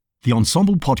The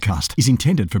Ensemble podcast is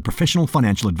intended for professional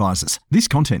financial advisors. This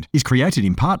content is created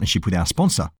in partnership with our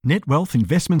sponsor, Netwealth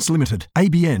Investments Limited,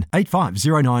 ABN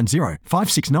 85090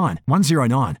 569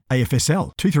 109,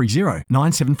 AFSL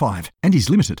 230975, and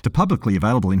is limited to publicly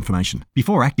available information.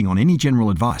 Before acting on any general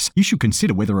advice, you should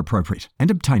consider whether appropriate and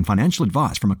obtain financial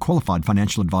advice from a qualified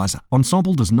financial advisor.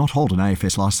 Ensemble does not hold an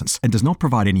AFS license and does not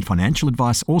provide any financial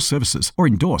advice or services or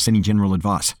endorse any general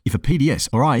advice. If a PDS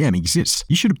or IM exists,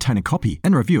 you should obtain a copy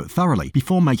and review it thoroughly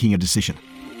before making a decision.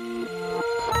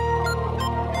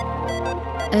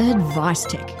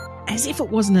 AdviceTech. As if it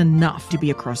wasn't enough to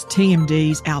be across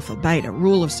TMDs, Alpha, Beta,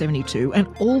 Rule of 72, and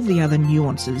all the other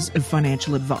nuances of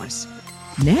financial advice.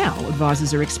 Now,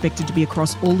 advisors are expected to be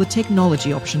across all the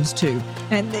technology options too,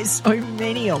 and there's so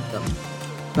many of them.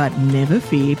 But never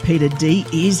fear, Peter D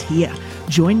is here.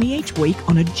 Join me each week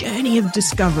on a journey of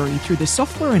discovery through the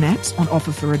software and apps on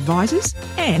offer for advisors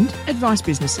and advice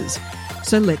businesses.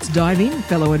 So let's dive in,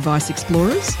 fellow advice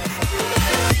explorers.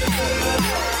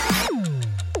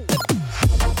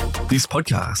 This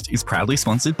podcast is proudly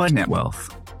sponsored by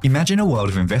Netwealth. Imagine a world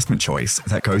of investment choice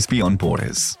that goes beyond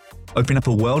borders. Open up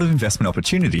a world of investment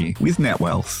opportunity with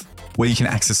Netwealth, where you can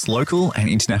access local and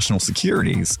international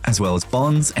securities, as well as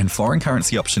bonds and foreign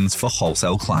currency options for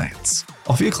wholesale clients.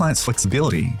 Offer your clients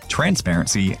flexibility,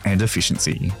 transparency, and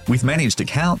efficiency, with managed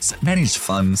accounts, managed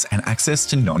funds, and access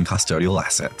to non-custodial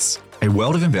assets. A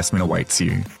world of investment awaits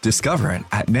you. Discover it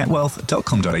at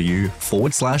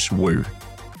netwealth.com.au/woo.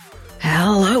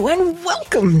 Hello and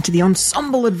welcome to the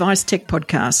Ensemble AdviceTech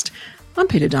podcast. I'm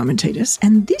Peter Diamantidis,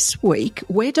 and this week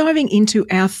we're diving into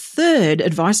our third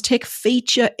AdviceTech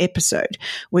feature episode,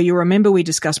 where you'll remember we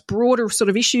discuss broader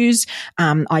sort of issues,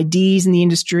 ideas in the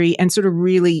industry, and sort of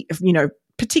really,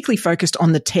 particularly focused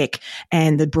on the tech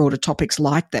and the broader topics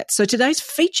like that. So today's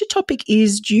feature topic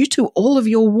is due to all of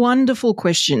your wonderful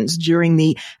questions during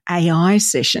the AI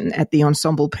session at the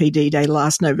Ensemble PD Day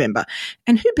last November.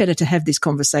 And who better to have this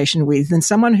conversation with than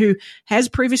someone who has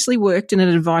previously worked in an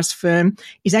advice firm,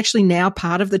 is actually now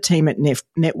part of the team at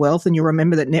Netwealth. And you'll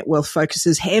remember that Netwealth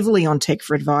focuses heavily on tech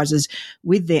for advisors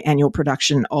with their annual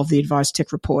production of the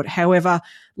AdviceTech report. However,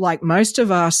 like most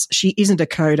of us, she isn't a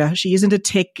coder, she isn't a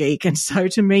tech geek, and so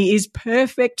to me is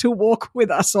perfect to walk with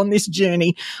us on this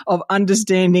journey of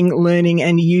understanding, learning,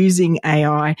 and using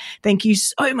AI. Thank you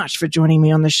so much for joining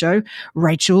me on the show,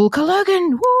 Rachel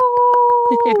Cologan.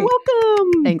 Woo!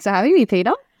 Welcome. Thanks for having me,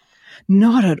 Peter.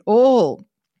 Not at all.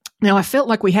 Now, I felt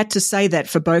like we had to say that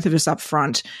for both of us up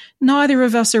front. Neither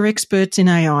of us are experts in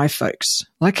AI, folks.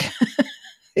 Like,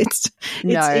 it's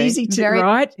easy to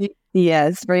write.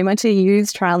 Yes, very much a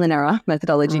use trial and error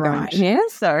methodology going on here.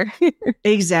 So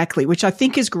exactly, which I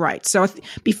think is great. So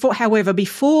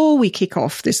before we kick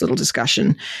off this little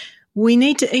discussion, we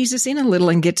need to ease us in a little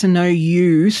and get to know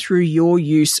you through your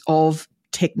use of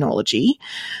technology.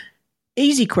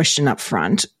 Easy question up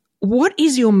front. What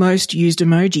is your most used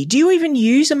emoji? Do you even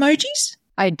use emojis?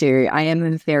 I do. I am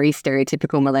a very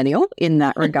stereotypical millennial in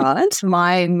that regard.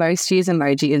 My most used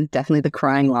emoji is definitely the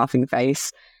crying, laughing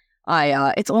face.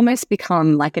 It's almost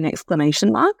become like an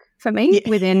exclamation mark for me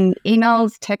within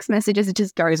emails, text messages. It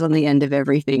just goes on the end of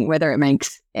everything, whether it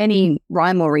makes any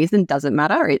rhyme or reason, doesn't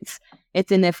matter.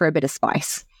 It's in there for a bit of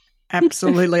spice.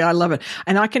 Absolutely. I love it.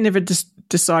 And I can never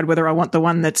decide whether I want the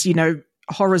one that's,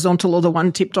 horizontal or the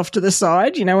one tipped off to the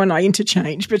side, and I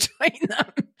interchange between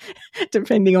them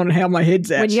depending on how my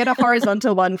head's at. When you get a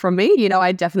horizontal one from me,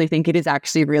 I definitely think it is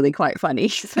actually really quite funny.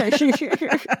 So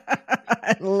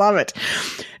I love it.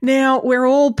 Now, we're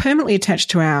all permanently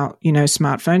attached to our,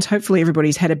 smartphones. Hopefully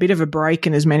everybody's had a bit of a break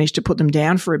and has managed to put them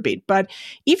down for a bit. But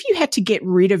if you had to get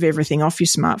rid of everything off your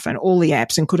smartphone, all the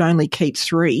apps, and could only keep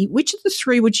 3, which of the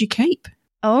 3 would you keep?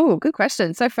 Oh, good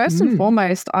question. So first and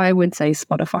foremost, I would say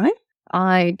Spotify.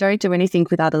 I don't do anything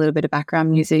without a little bit of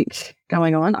background music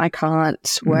going on. I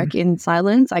can't work in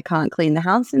silence. I can't clean the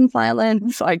house in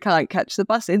silence. I can't catch the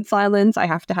bus in silence. I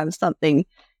have to have something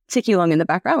ticking along in the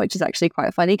background, which is actually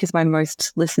quite funny because my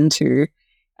most listened to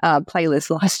playlist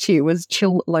last year was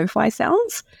chill lo-fi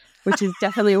sounds, which is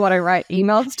definitely what I write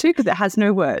emails to because it has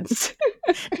no words.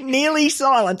 Nearly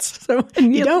silence. So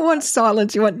you don't want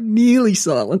silence, you want nearly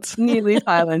silence. Nearly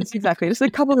silence, exactly. Just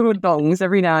a couple of little dongs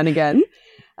every now and again.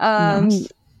 Nice.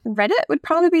 Reddit would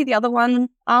probably be the other one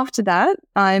after that.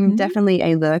 I'm definitely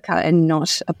a lurker and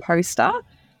not a poster.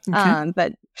 Okay.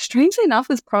 But strangely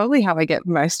enough, is probably how I get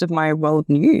most of my world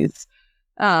news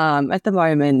at the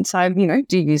moment. I,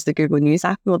 do use the Google News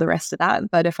app and all the rest of that.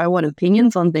 But if I want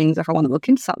opinions on things, if I want to look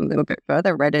into something a little bit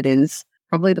further, Reddit is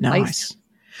probably the place.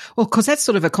 Well, because that's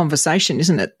sort of a conversation,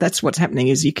 isn't it? That's what's happening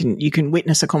is you can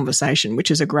witness a conversation,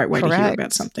 which is a great way to hear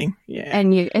about something. Yeah.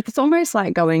 And it's almost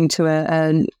like going to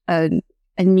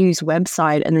a news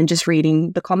website and then just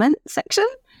reading the comment section.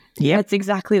 Yeah. It's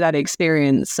exactly that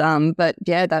experience. But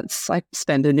yeah, that's like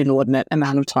spend an inordinate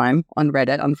amount of time on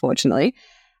Reddit, unfortunately.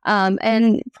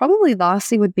 And probably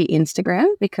lastly would be Instagram,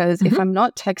 because if I'm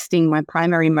not texting, my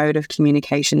primary mode of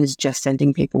communication is just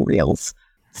sending people reels.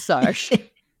 So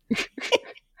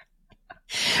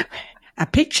our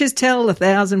pictures tell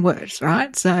 1,000 words,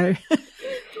 right? So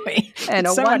and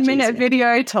a 1 minute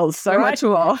video tells so much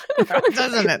more.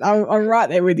 Doesn't it? I'm right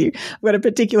there with you. I've got a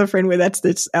particular friend where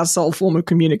that's our sole form of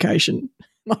communication.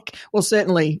 Like, well,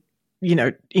 certainly,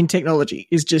 in technology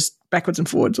is just backwards and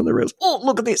forwards on the reels. Oh,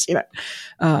 look at this,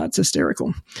 it's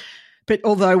hysterical. But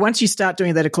although once you start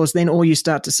doing that, of course, then all you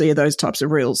start to see are those types of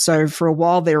reels. So for a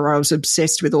while there, I was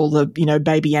obsessed with all the,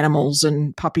 baby animals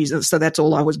and puppies. So that's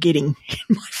all I was getting in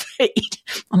my feed.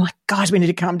 I'm like, guys, we need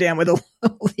to calm down with all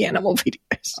the animal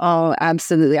videos. Oh,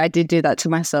 absolutely. I did do that to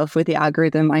myself with the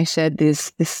algorithm. I shared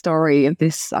this story of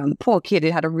this poor kid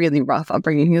who had a really rough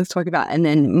upbringing he was talking about. And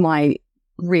then my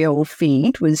real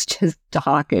feed was just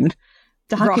dark and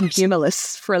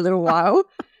humorless for a little while.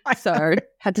 So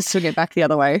had to swing it back the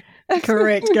other way.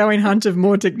 Correct. Go in hunt of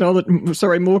more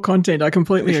content. I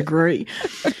completely agree.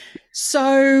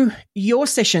 So your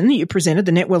session that you presented,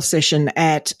 the Netwealth session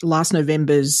at last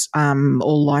November's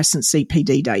all licensed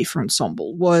CPD day for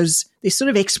Ensemble, was this sort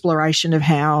of exploration of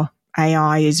how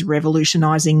AI is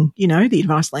revolutionising, the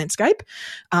advice landscape,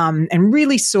 and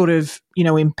really sort of,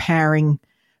 empowering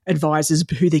advisors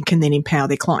who can then empower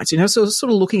their clients. So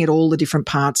sort of looking at all the different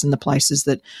parts and the places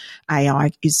that AI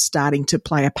is starting to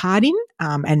play a part in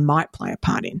and might play a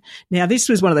part in. Now, this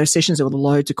was one of those sessions that were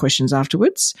loads of questions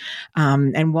afterwards.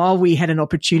 And while we had an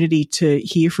opportunity to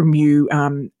hear from you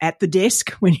at the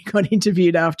desk when you got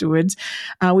interviewed afterwards,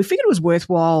 we figured it was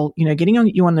worthwhile, getting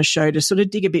you on the show to sort of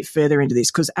dig a bit further into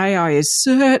this, because AI is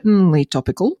certainly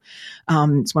topical.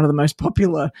 It's one of the most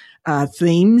popular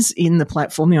themes in the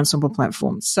platform, the Ensemble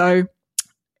platform. So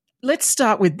let's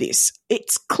start with this.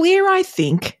 It's clear, I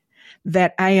think,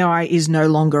 that AI is no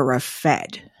longer a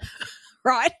fad,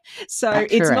 right? So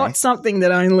That's it's correct. not something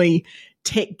that only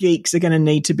tech geeks are going to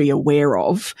need to be aware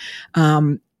of.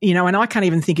 And I can't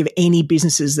even think of any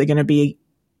businesses that are going to be,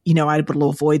 able to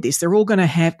avoid this. They're all going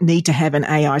to need to have an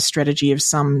AI strategy of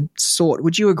some sort.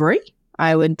 Would you agree?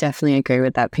 I would definitely agree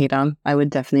with that, Peter. I would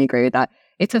definitely agree with that.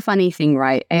 It's a funny thing,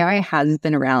 right? AI has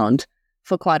been around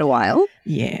for quite a while.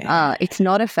 Yeah. It's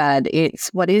not a fad. It's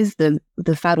what is the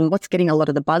fad, and what's getting a lot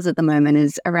of the buzz at the moment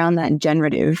is around that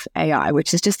generative AI,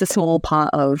 which is just a small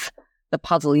part of the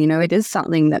puzzle. It is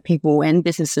something that people and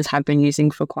businesses have been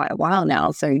using for quite a while now.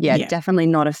 So yeah, definitely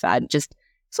not a fad, just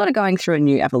sort of going through a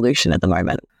new evolution at the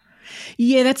moment.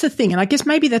 Yeah, that's the thing. And I guess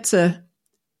maybe that's a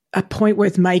point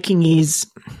worth making is,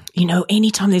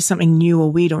 anytime there's something new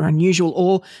or weird or unusual,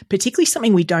 or particularly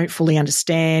something we don't fully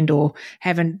understand or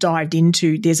haven't dived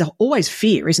into, there's always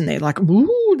fear, isn't there? Like,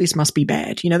 ooh, this must be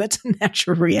bad. That's a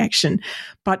natural reaction.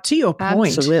 But to your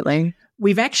point, absolutely,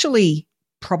 we've actually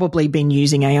probably been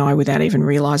using AI without even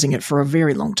realizing it for a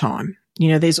very long time.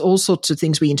 There's all sorts of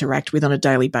things we interact with on a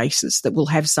daily basis that will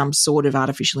have some sort of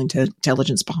artificial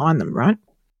intelligence behind them, right?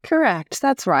 Correct.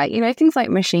 That's right. Things like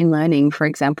machine learning, for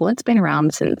example, it's been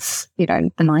around since, the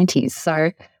 90s.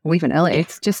 So, or even earlier,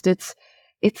 it's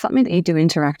something that you do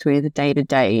interact with day to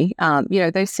day.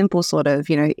 Those simple sort of,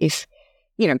 if,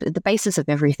 the basis of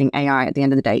everything AI at the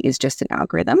end of the day is just an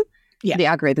algorithm. Yeah. The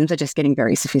algorithms are just getting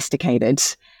very sophisticated.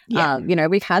 Yeah.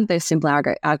 We've had those simple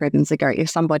algorithms that go, if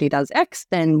somebody does X,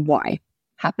 then Y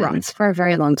happens for a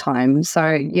very long time. So,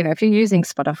 if you're using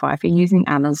Spotify, if you're using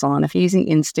Amazon, if you're using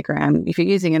Instagram, if you're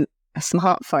using a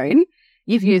smartphone,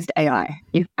 you've used AI.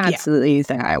 You've absolutely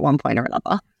used AI at one point or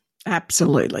another.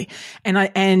 Absolutely. And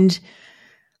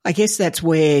I guess that's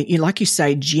where, like you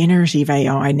say, generative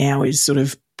AI now is sort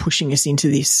of pushing us into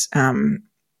this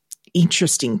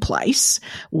interesting place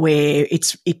where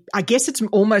I guess it's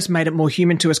almost made it more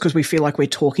human to us because we feel like we're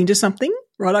talking to something,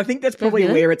 right? I think that's probably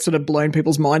where it's sort of blown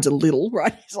people's minds a little,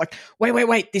 right? It's like,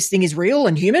 wait, this thing is real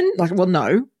and human? Like, well,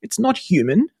 no, it's not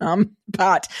human.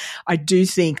 But I do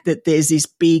think that there's this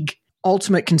big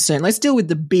ultimate concern. Let's deal with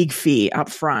the big fear up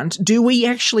front. Do we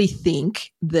actually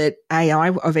think that AI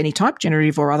of any type,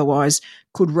 generative or otherwise,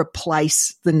 could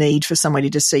replace the need for somebody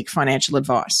to seek financial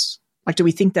advice? Like, do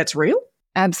we think that's real?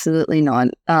 Absolutely not.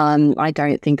 I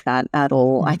don't think that at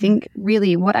all. I think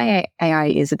really what AI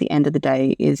is at the end of the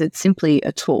day is it's simply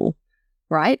a tool,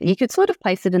 right? You could sort of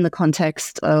place it in the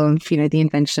context of, the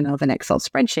invention of an Excel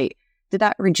spreadsheet. did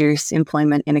that reduce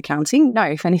employment in accounting? No,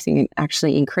 if anything, it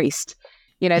actually increased.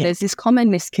 There's this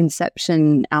common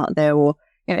misconception out there, or,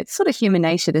 it's sort of human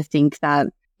nature to think that,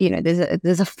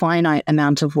 there's a finite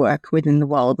amount of work within the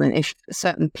world. And if a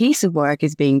certain piece of work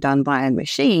is being done by a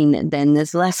machine, then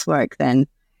there's less work than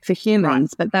for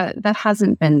humans. Right. But that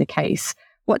hasn't been the case.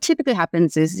 What typically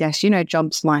happens is, yes,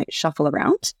 jobs might shuffle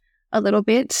around a little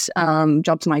bit.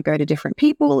 Jobs might go to different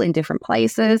people in different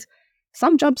places.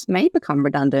 Some jobs may become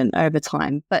redundant over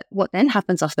time. But what then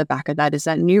happens off the back of that is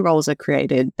that new roles are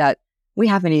created that we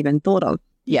haven't even thought of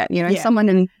yet. Someone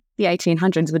in the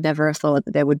 1800s would never have thought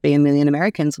that there would be 1 million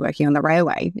Americans working on the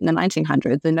railway in the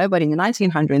 1900s. And nobody in the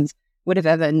 1900s would have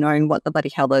ever known what the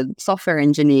bloody hell a software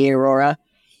engineer or a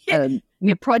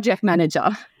project manager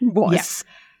was.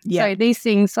 Yeah. So these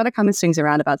things sort of come in swings and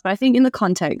roundabouts. But I think in the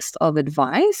context of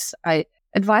advice,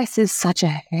 advice is such a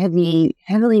heavily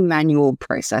manual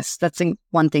process. That's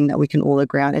one thing that we can all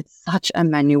agree on. It's such a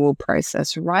manual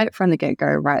process right from the get-go,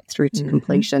 right through to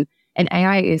completion. And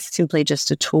AI is simply just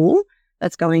a tool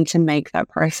that's going to make that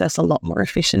process a lot more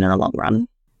efficient in the long run.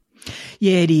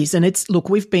 Yeah, it is. And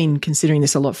we've been considering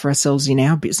this a lot for ourselves in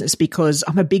our business, because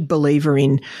I'm a big believer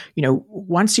in,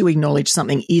 once you acknowledge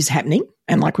something is happening,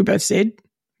 and like we both said,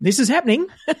 this is happening,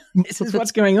 this is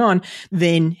what's going on,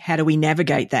 then how do we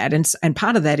navigate that? And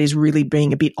part of that is really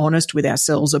being a bit honest with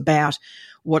ourselves about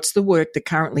what's the work that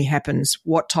currently happens,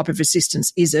 what type of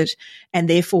assistance is it, and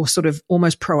therefore sort of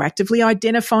almost proactively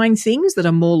identifying things that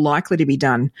are more likely to be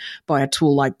done by a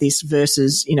tool like this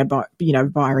versus,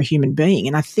 by a human being.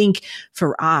 And I think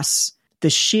for us,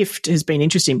 the shift has been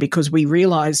interesting because we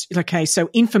realized, okay, so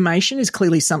information is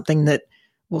clearly something that,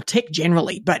 well, tech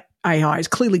generally, but AI is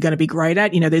clearly going to be great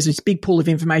at. There's this big pool of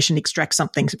information, extract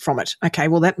something from it. Okay,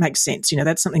 well, that makes sense.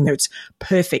 That's something that's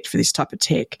perfect for this type of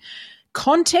tech.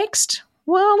 Context,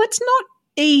 well, that's not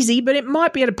easy, but it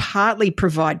might be able to partly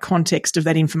provide context of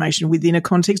that information within a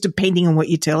context, depending on what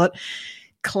you tell it.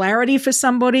 Clarity for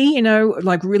somebody,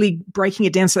 like really breaking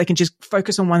it down so they can just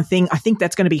focus on one thing. I think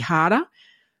that's going to be harder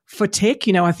for tech.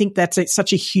 I think that's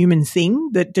such a human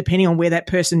thing that depending on where that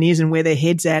person is and where their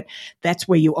head's at, that's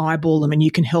where you eyeball them and you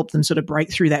can help them sort of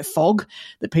break through that fog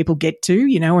that people get to,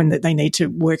 and that they need to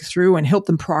work through and help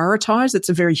them prioritize. That's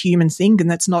a very human thing.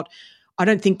 And that's not, I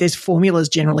don't think there's formulas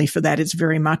generally for that. It's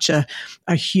very much a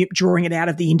drawing it out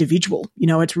of the individual.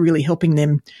 It's really helping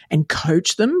them and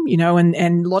coach them,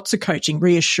 and lots of coaching,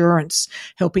 reassurance,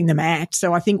 helping them act.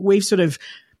 So I think we've sort of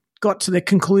got to the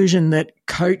conclusion that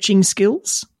coaching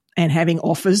skills and having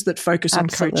offers that focus on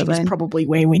coaching is probably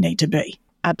where we need to be.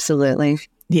 Absolutely.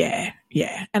 Yeah.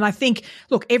 And I think,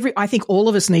 I think all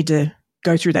of us need to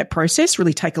go through that process,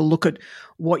 really take a look at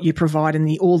what you provide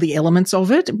and all the elements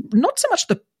of it. Not so much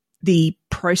the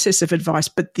process of advice,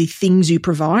 but the things you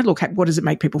provide. Look, what does it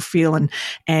make people feel and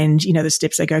the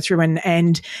steps they go through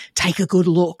and take a good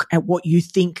look at what you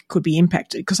think could be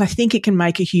impacted. Because I think it can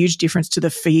make a huge difference to the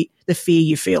fear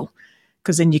you feel,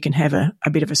 because then you can have a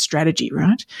bit of a strategy,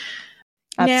 right?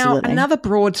 Absolutely. Now, another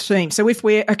broad theme. So if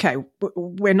we're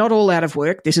not all out of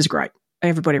work, this is great.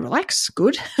 Everybody relax.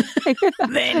 Good.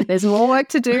 Then there's more work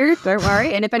to do. Don't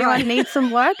worry. And if anyone needs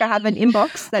some work, I have an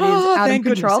inbox that is out of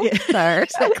control. Yeah. So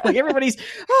exactly. Everybody's,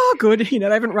 good. They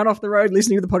haven't run off the road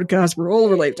listening to the podcast. We're all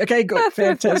relieved. Okay, good.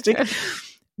 Fantastic.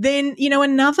 Then,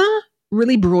 another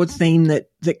really broad theme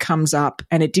that comes up,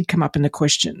 and it did come up in the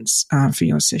questions for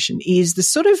your session, is the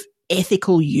sort of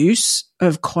ethical use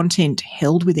of content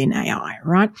held within AI,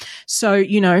 right? So,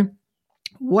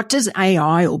 what does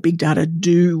AI or big data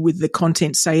do with the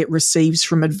content, say, it receives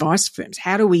from advice firms?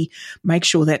 How do we make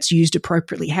sure that's used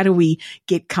appropriately? How do we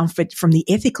get comfort from the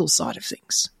ethical side of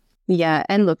things? Yeah,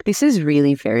 and look, this is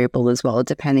really variable as well,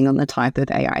 depending on the type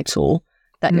of AI tool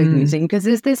that you're using, because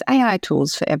there's AI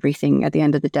tools for everything at the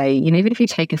end of the day. Even if you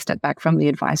take a step back from the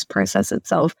advice process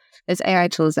itself, there's AI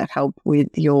tools that help with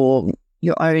your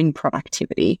own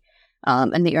productivity.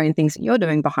 And the own things that you're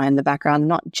doing behind the background,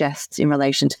 not just in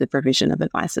relation to the provision of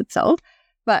advice itself.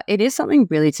 But it is something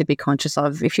really to be conscious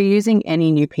of. If you're using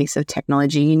any new piece of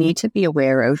technology, you need to be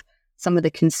aware of some of the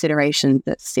considerations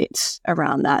that sit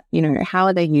around that. How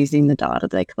are they using the data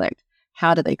they collect?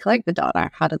 How do they collect the data?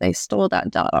 How do they store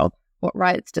that data? What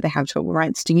rights do they have to it? What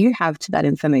rights do you have to that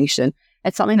information?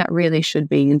 It's something that really should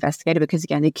be investigated because,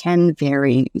 again, it can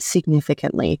vary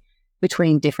significantly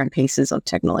between different pieces of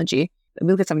technology. We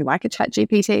look at something like a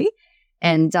ChatGPT,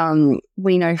 and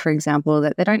we know, for example,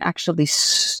 that they don't actually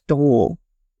store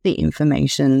the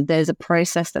information. There's a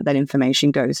process that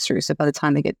information goes through. So by the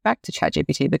time they get back to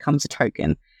ChatGPT, it becomes a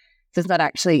token. So it's not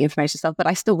actually information stuff, but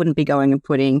I still wouldn't be going and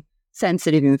putting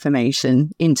sensitive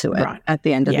information into it at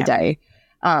the end of the day.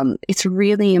 It's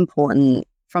really important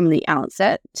from the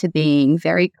outset to being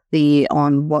very clear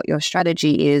on what your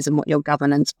strategy is and what your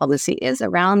governance policy is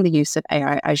around the use of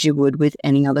AI as you would with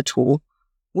any other tool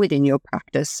within your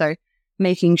practice. So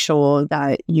making sure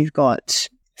that you've got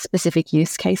specific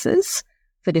use cases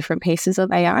for different pieces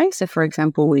of AI. So for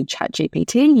example, with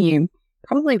ChatGPT, you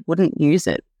probably wouldn't use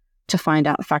it to find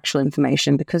out factual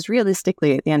information because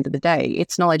realistically, at the end of the day,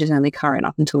 its knowledge is only current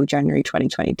up until January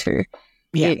 2022.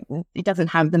 Yeah. It doesn't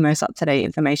have the most up-to-date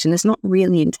information. It's not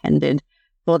really intended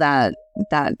for that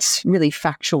really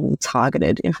factual,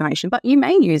 targeted information, but you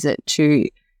may use it to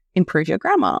improve your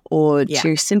grammar or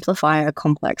to simplify a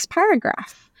complex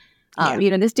paragraph.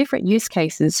 There's different use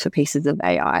cases for pieces of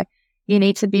AI. You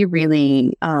need to be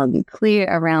really clear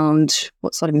around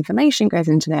what sort of information goes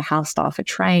into there, how staff are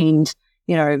trained,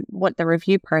 what the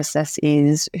review process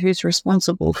is, who's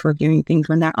responsible for reviewing things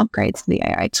when there are upgrades to the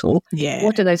AI tool. Yeah.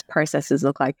 What do those processes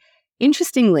look like?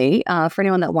 Interestingly, for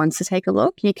anyone that wants to take a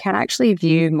look, you can actually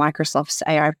view Microsoft's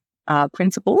AI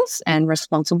principles and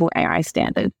responsible AI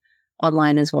standard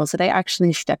online as well. So they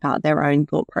actually step out their own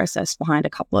thought process behind a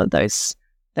couple of those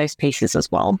pieces as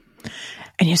well.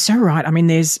 And you're so right. I mean,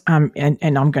 there's, and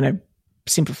I'm going to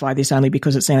simplify this only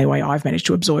because it's the only way I've managed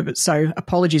to absorb it. So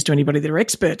apologies to anybody that are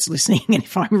experts listening and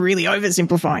if I'm really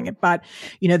oversimplifying it. But,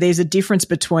 there's a difference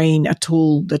between a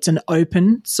tool that's an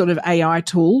open sort of AI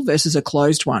tool versus a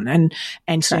closed one.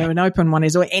 And so an open one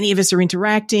is any of us are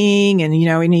interacting and,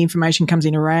 any information comes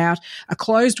in or out. A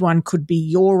closed one could be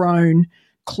your own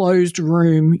closed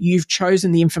room. You've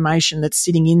chosen the information that's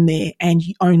sitting in there and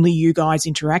only you guys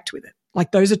interact with it.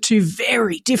 Like those are two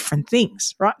very different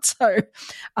things, right? So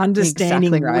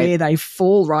understanding where they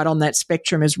fall right on that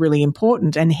spectrum is really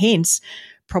important and hence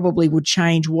probably would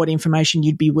change what information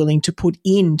you'd be willing to put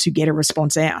in to get a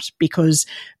response out because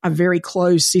a very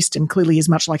closed system clearly is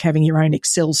much like having your own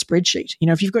Excel spreadsheet.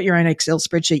 If you've got your own Excel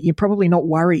spreadsheet, you're probably not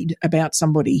worried about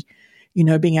somebody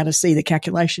being able to see the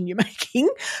calculation you're making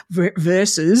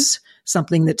versus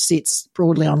something that sits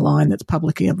broadly online that's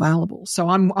publicly available. So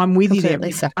I'm with you there.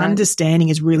 Understanding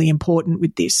is really important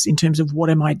with this in terms of what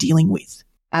am I dealing with.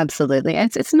 Absolutely.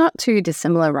 It's not too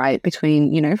dissimilar, right,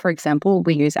 between, for example,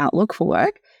 we use Outlook for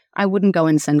work. I wouldn't go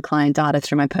and send client data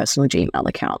through my personal Gmail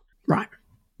account. Right.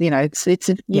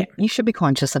 You should be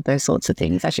conscious of those sorts of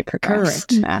things as you progress.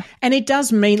 Correct. Yeah. And it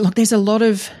does mean, look, there's a lot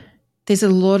of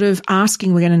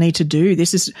asking we're going to need to do.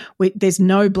 There's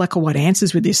no black or white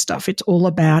answers with this stuff. It's all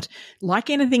about, like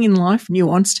anything in life,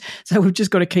 nuanced. So we've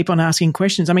just got to keep on asking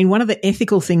questions. I mean, one of the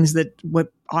ethical things that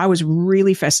I was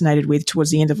really fascinated with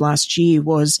towards the end of last year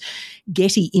was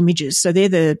Getty Images. So they're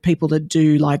the people that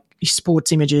do like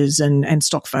sports images and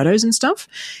stock photos and stuff.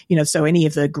 So any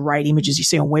of the great images you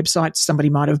see on websites, somebody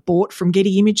might have bought from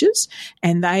Getty Images,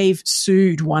 and they've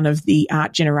sued one of the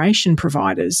art generation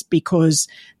providers because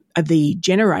the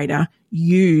generator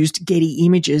used Getty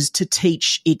Images to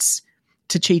teach its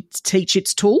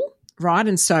tool, right?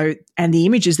 And the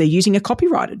images they're using are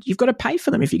copyrighted. You've got to pay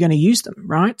for them if you're going to use them,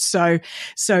 right? So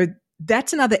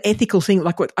that's another ethical thing.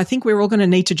 Like what I think we're all going to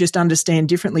need to just understand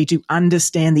differently to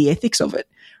understand the ethics of it,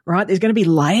 right? There's going to be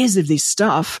layers of this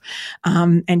stuff,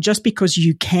 and just because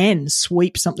you can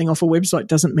sweep something off a website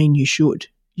doesn't mean you should.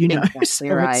 Exactly so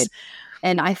right.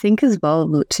 And I think as well,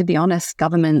 look, to be honest,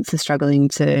 governments are struggling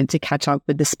to catch up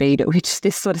with the speed at which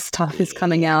this sort of stuff is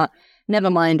coming out.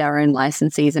 Never mind our own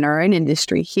licensees and our own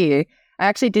industry here. I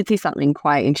actually did see something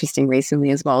quite interesting recently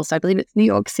as well. So I believe it's New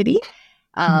York City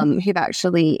who've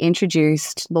actually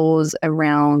introduced laws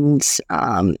around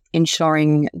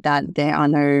ensuring that there are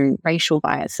no racial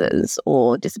biases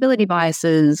or disability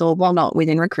biases or whatnot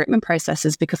within recruitment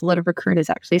processes because a lot of recruiters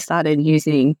actually started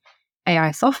using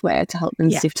AI software to help them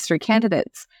sift through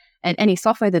candidates. And any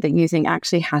software that they're using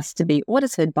actually has to be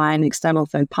audited by an external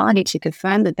third party to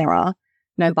confirm that there are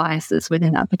no biases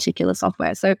within that particular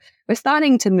software. So we're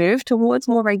starting to move towards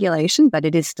more regulation, but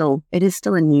it is still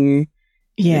a new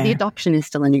the adoption is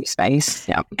still a new space.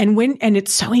 Yeah. And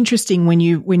it's so interesting when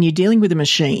you're dealing with a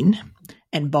machine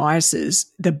and biases,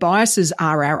 the biases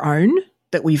are our own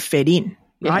that we've fed in.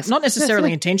 Right? Yes. Not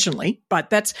necessarily intentionally,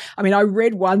 but I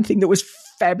read one thing that was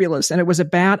fabulous and it was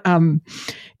about,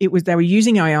 they were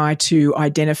using AI to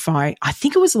identify, I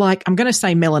think it was like, I'm going to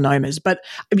say melanomas, but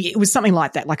it was something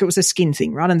like that. Like it was a skin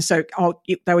thing, right? And so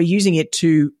they were using it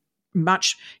to in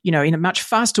a much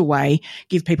faster way,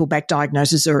 give people back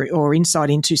diagnosis or insight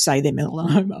into, say, their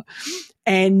melanoma.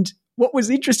 And what was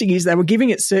interesting is they were giving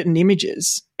it certain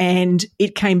images and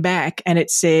it came back and it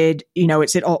said,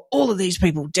 oh, all of these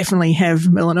people definitely have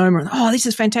melanoma. And, oh, this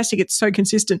is fantastic. It's so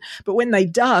consistent. But when they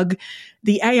dug,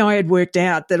 the AI had worked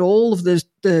out that all of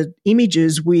the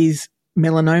images with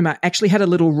melanoma actually had a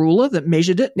little ruler that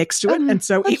measured it next to it. And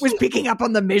so it was picking up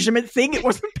on the measurement thing. It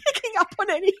wasn't picking up on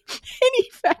any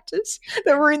factors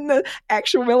that were in the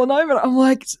actual melanoma. I'm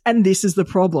like, and this is the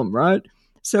problem, right?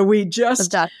 So we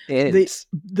just,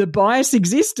 the bias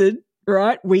existed,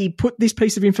 right? We put this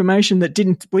piece of information that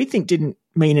didn't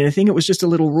mean anything. It was just a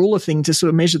little ruler thing to sort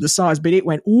of measure the size, but it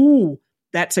went, ooh,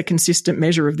 that's a consistent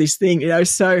measure of this thing,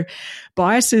 So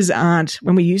biases aren't,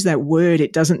 when we use that word,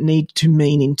 it doesn't need to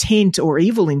mean intent or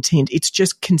evil intent. It's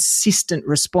just consistent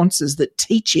responses that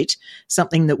teach it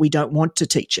something that we don't want to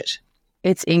teach it.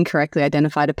 It's incorrectly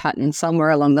identified a pattern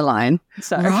somewhere along the line.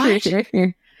 So right.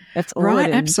 That's all right. it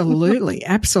is. Absolutely.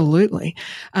 Absolutely.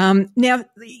 Now,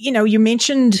 you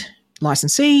mentioned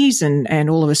licensees and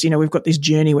all of us, we've got this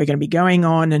journey we're going to be going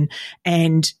on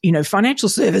and financial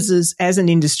services as an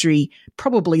industry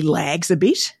probably lags a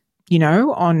bit,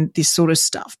 on this sort of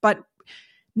stuff, but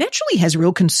naturally has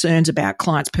real concerns about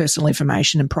clients' personal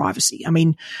information and privacy. I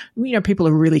mean, people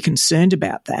are really concerned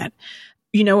about that.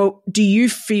 Do you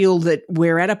feel that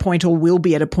we're at a point or will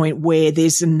be at a point where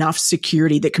there's enough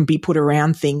security that can be put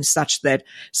around things such that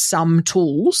some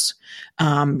tools,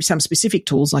 some specific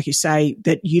tools, like you say,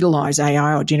 that utilize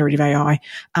AI or generative AI,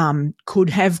 could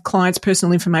have clients'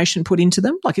 personal information put into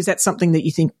them? Like, is that something that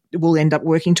you think we'll end up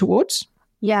working towards?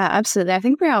 Yeah, absolutely. I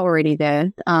think we are already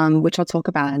there, which I'll talk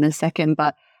about in a second.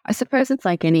 But I suppose it's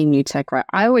like any new tech, right?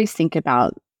 I always think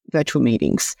about virtual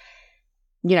meetings.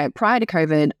 Prior to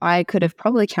COVID, I could have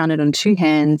probably counted on two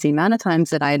hands the amount of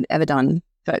times that I had ever done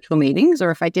virtual meetings,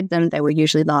 or if I did them, they were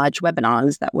usually large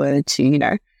webinars that were to,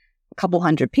 a couple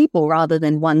hundred people rather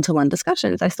than one-to-one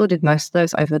discussions. I still did most of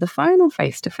those over the phone or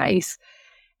face-to-face.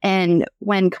 And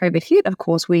when COVID hit, of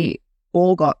course, we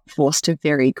all got forced to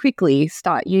very quickly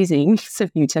start using some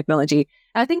new technology.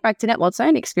 And I think back to Netwealth's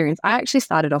own experience, I actually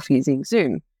started off using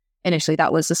Zoom. Initially,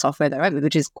 that was the software that I went with,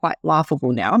 which is quite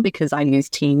laughable now because I use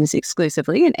Teams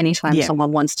exclusively. And anytime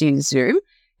someone wants to use Zoom,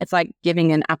 it's like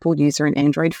giving an Apple user an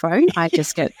Android phone. I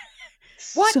just get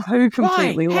so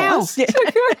completely lost. It's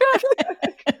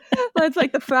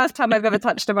like the first time I've ever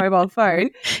touched a mobile phone.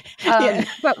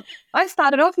 But I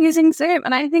started off using Zoom,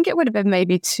 and I think it would have been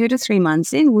maybe 2 to 3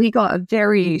 months in, we got a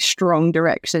very strong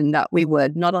direction that we were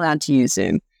not allowed to use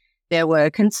Zoom. There were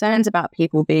concerns about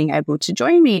people being able to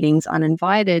join meetings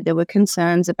uninvited. There were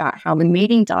concerns about how the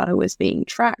meeting data was being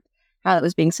tracked, how it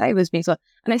was being saved, was being so.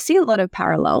 And I see a lot of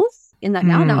parallels in that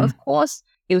now. Now, of course,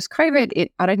 it was COVID.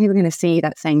 I don't think we're going to see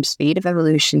that same speed of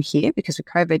evolution here because with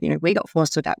COVID, we got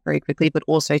forced to adapt very quickly, but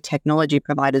also technology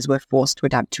providers were forced to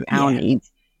adapt to our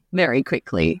needs very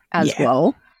quickly as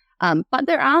well. But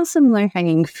there are some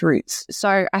low-hanging fruits.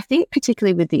 So I think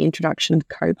particularly with the introduction of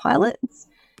co-pilots,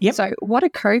 so what a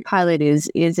co-pilot is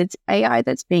it's AI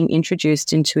that's being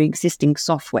introduced into existing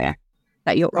software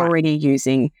that you're already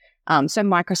using. So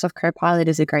Microsoft Copilot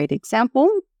is a great example.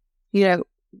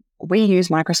 We use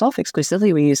Microsoft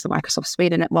exclusively. We use the Microsoft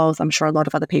suite in Netwealth. I'm sure a lot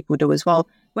of other people do as well.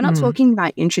 We're not talking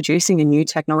about introducing a new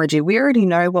technology. We already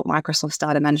know what Microsoft's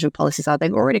data management policies are.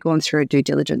 They've already gone through a due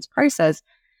diligence process.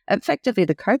 Effectively,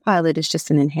 the Copilot is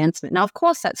just an enhancement. Now, of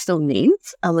course, that still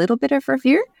needs a little bit of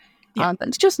review. But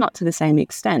it's just not to the same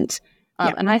extent.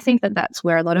 And I think that that's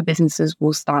where a lot of businesses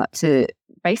will start to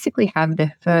basically have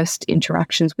their first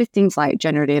interactions with things like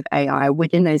generative AI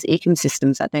within those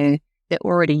ecosystems that they're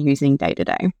already using day to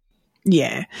day.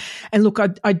 Yeah. And look,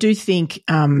 I do think,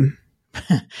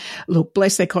 look,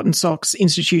 bless their cotton socks,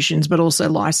 institutions, but also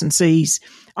licensees,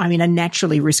 are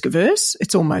naturally risk averse.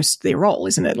 It's almost their role,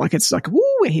 isn't it? Like, it's like,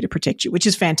 we're here to protect you, which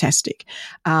is fantastic.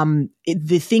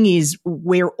 The thing is,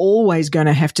 we're always going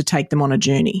to have to take them on a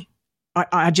journey.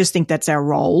 I just think that's our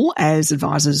role as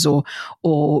advisors or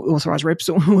authorised reps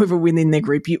or whoever within their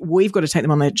group. We've got to take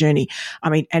them on that journey.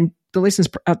 And the listeners,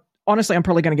 honestly, I'm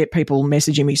probably going to get people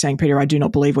messaging me saying, Peter, I do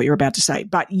not believe what you're about to say.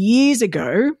 But years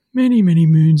ago, many, many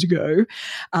moons ago,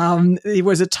 there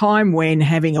was a time when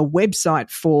having a website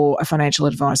for a financial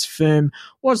advice firm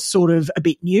was sort of a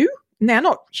bit new. Now,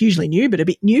 not hugely new, but a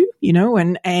bit new,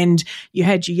 and you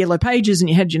had your yellow pages and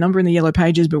you had your number in the yellow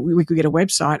pages, but we could get a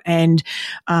website. And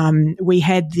we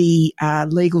had the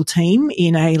legal team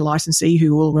in a licensee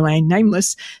who will remain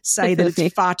nameless say that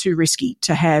it's far too risky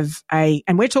to have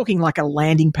and we're talking like a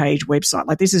landing page website.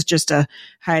 Like, this is just a,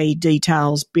 hey,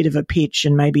 details, bit of a pitch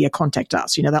and maybe a contact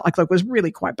us, that was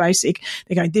really quite basic.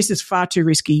 They're going, this is far too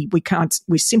risky.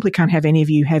 We simply can't have any of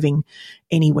you having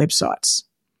any websites.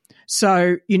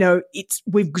 So,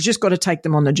 we've just got to take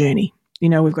them on the journey.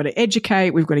 We've got to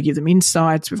educate, we've got to give them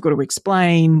insights, we've got to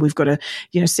explain, we've got to,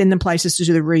 send them places to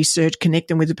do the research, connect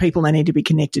them with the people they need to be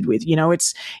connected with.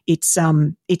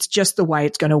 It's just the way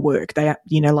it's going to work. They,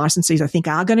 licensees, I think,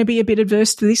 are going to be a bit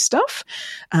adverse to this stuff.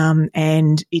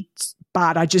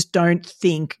 But I just don't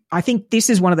think, I think this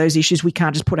is one of those issues we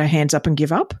can't just put our hands up and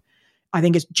give up. I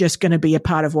think it's just going to be a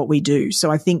part of what we do.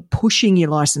 So I think pushing your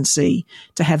licensee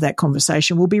to have that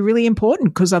conversation will be really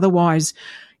important, because otherwise,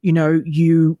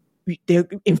 there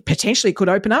potentially could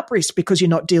open up risk because you're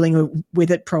not dealing with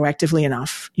it proactively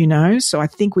enough, So I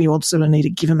think we also need to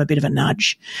give them a bit of a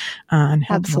nudge and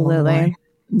help them along the way.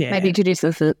 Yeah. Maybe introduce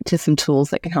us to some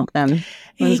tools that can help them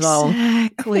as well.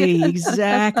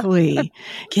 Exactly.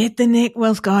 Get the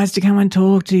Netwealth guys to come and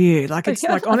talk to you.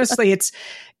 Honestly, it's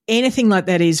anything like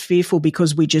that is fearful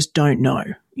because we just don't know.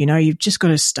 You've just got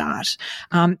to start.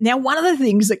 Now, one of the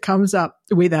things that comes up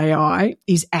with AI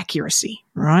is accuracy,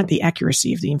 right? The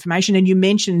accuracy of the information. And you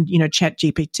mentioned,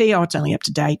 ChatGPT. Oh, it's only up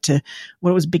to date to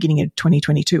what it was beginning of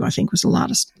 2022, I think was the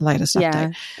latest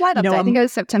update. Slight update. I think it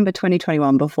was September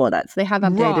 2021 before that. So they have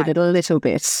updated it a little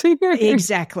bit.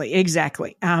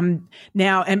 Exactly.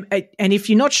 Now, and if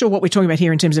you're not sure what we're talking about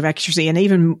here in terms of accuracy, and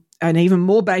even an even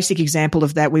more basic example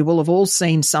of that, we will have all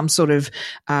seen some sort of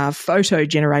photo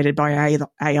generated by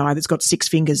AI that's got 6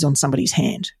 fingers on somebody's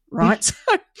hand, right? So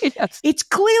it's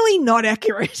clearly not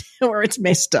accurate or it's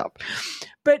messed up.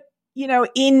 But,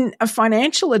 in a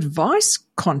financial advice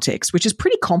context, which is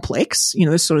pretty complex,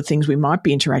 the sort of things we might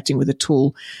be interacting with a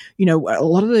tool, a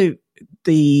lot of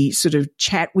the sort of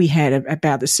chat we had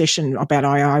about the session about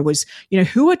AI was,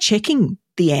 who are checking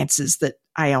the answers that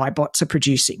AI bots are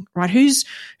producing, right? Who's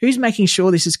making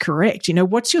sure this is correct?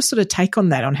 What's your sort of take on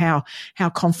that, on how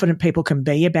confident people can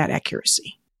be about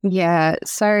accuracy? Yeah,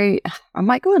 so I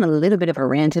might go on a little bit of a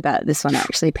rant about this one,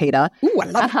 actually, Peter. Ooh, I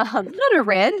love it. Not a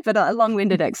rant, but a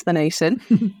long-winded explanation.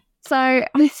 So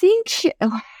I think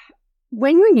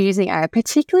when you're using AI,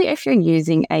 particularly if you're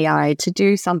using AI to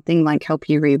do something like help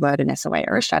you reword an SOA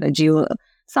or a strategy or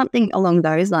something along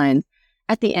those lines,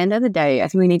 at the end of the day, I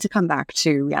think we need to come back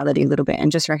to reality a little bit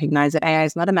and just recognize that AI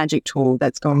is not a magic tool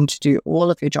that's going to do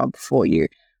all of your job for you.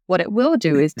 What it will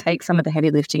do is take some of the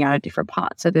heavy lifting out of different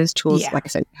parts. So there's tools, like I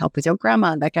said, help with your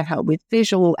grammar, that can help with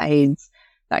visual aids,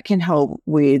 that can help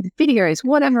with videos,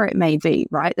 whatever it may be,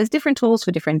 right? There's different tools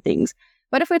for different things.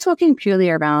 But if we're talking purely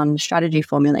around strategy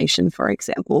formulation, for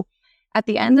example, at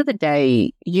the end of the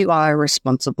day, you are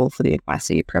responsible for the advice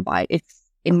that you provide. It's,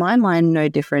 in my mind, no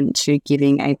different to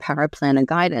giving a para planner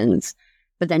guidance,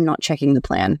 but then not checking the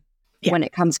plan. When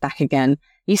it comes back again,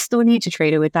 you still need to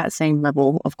treat it with that same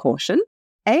level of caution.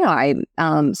 AI,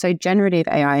 so generative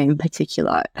AI in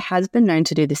particular, has been known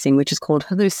to do this thing which is called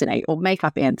hallucinate or make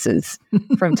up answers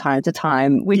from time to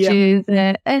time, which is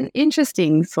an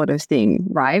interesting sort of thing,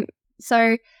 right?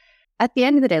 So at the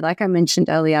end of the day, like I mentioned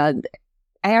earlier,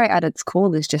 AI at its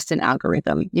core is just an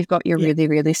algorithm. You've got your really,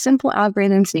 really simple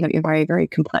algorithms, and you've got your very, very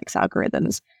complex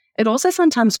algorithms. It also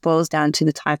sometimes boils down to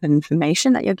the type of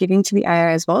information that you're giving to the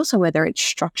AI as well. So whether it's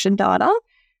structured data,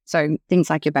 so things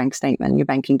like your bank statement, your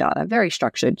banking data, very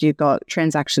structured. You've got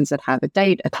transactions that have a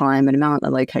date, a time, an amount, a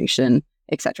location,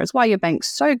 etc. It's why your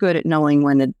bank's so good at knowing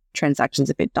when the transaction's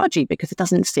a bit dodgy, because it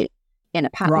doesn't sit in a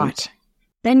pattern. Right.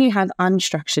 Then you have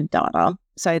unstructured data.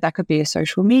 So that could be a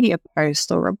social media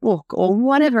post or a book or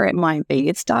whatever it might be.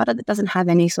 It's data that doesn't have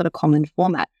any sort of common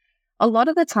format. A lot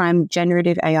of the time,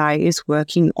 generative AI is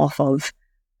working off of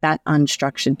that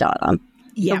unstructured data.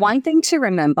 The one thing to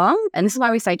remember, and this is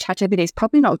why we say ChatGPT is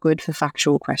probably not good for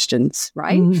factual questions,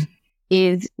 right?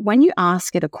 Is when you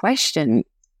ask it a question,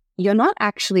 you're not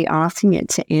actually asking it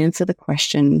to answer the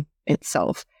question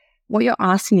itself. What you're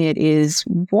asking it is,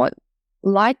 what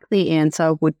likely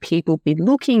answer would people be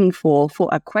looking for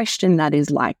a question that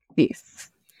is like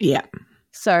this? Yeah.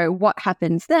 So what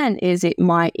happens then is it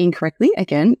might incorrectly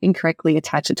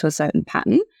attach it to a certain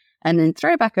pattern, and then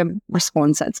throw back a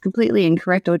response that's completely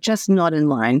incorrect or just not in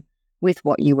line with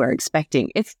what you were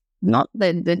expecting. It's not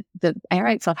the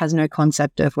AI itself has no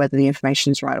concept of whether the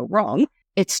information is right or wrong.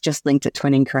 It's just linked it to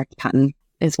an incorrect pattern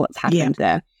is what's happened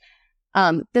there.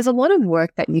 There's a lot of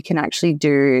work that you can actually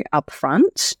do up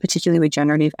front, particularly with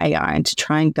generative AI, to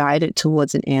try and guide it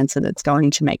towards an answer that's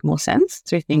going to make more sense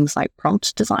through things like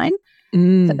prompt design.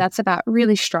 So that's about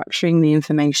really structuring the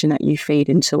information that you feed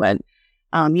into it.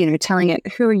 Telling it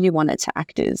who you want it to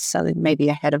act as. So maybe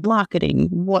a head of marketing,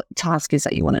 what task is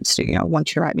that you want it to do? I want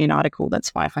you to write me an article that's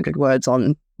 500 words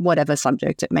on whatever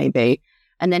subject it may be,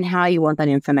 and then how you want that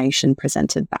information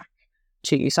presented back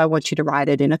to you. So I want you to write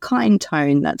it in a kind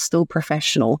tone that's still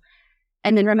professional.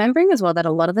 And then remembering as well that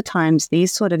a lot of the times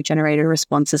these sort of generated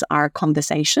responses are a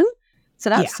conversation. So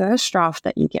that first draft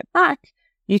that you get back,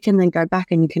 you can then go back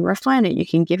and you can refine it. You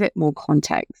can give it more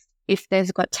context. If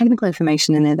there's got technical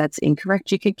information in there that's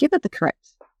incorrect, you could give it the correct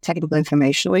technical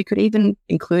information, or you could even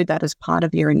include that as part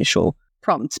of your initial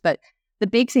prompts. But the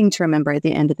big thing to remember at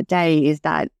the end of the day is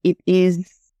that it is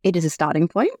a starting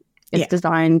point. It's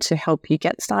designed to help you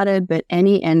get started, but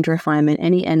any end refinement,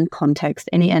 any end context,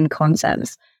 any end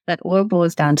concepts, that all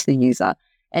boils down to the user.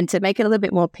 And to make it a little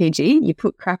bit more PG, you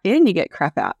put crap in, you get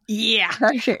crap out. Yeah,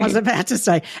 I was about to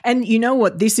say. And you know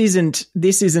what? This isn't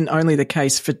only the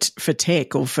case for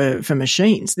tech or for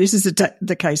machines. This is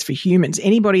the case for humans.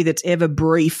 Anybody that's ever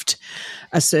briefed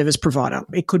a service provider,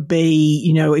 it could be,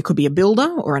 it could be a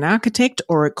builder or an architect,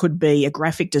 or it could be a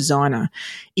graphic designer.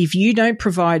 If you don't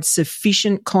provide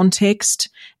sufficient context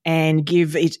and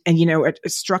give it, a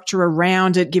structure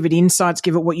around it, give it insights,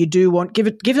 give it what you do want,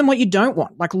 give them what you don't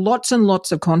want, like lots and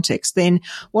lots of context, then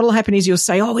what will happen is you'll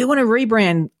say, we want to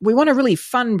rebrand. We want a really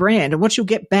fun brand. And what you'll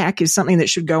get back is something that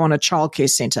should go on a childcare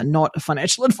center, not a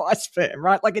financial advice firm,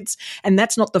 right? And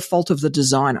that's not the fault of the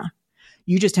designer.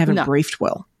 You just haven't briefed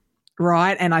well.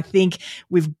 Right. And I think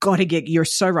you're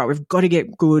so right. We've got to get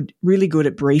really good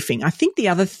at briefing. I think the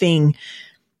other thing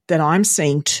that I'm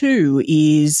seeing too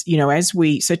is, so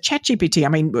ChatGPT, I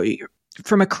mean,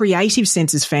 from a creative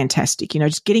sense is fantastic,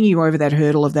 just getting you over that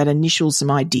hurdle of that initial some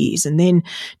ideas and then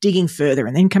digging further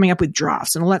and then coming up with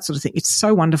drafts and all that sort of thing. It's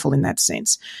so wonderful in that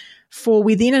sense. For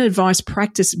within an advice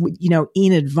practice,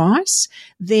 in advice,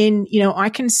 then, I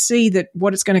can see that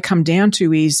what it's going to come down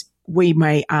to is we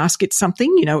may ask it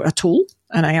something, a tool,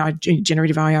 an AI,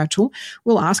 generative AI tool.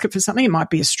 We'll ask it for something. It might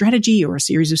be a strategy or a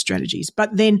series of strategies.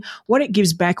 But then what it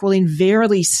gives back will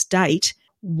invariably state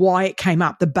why it came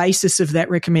up, the basis of that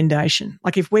recommendation.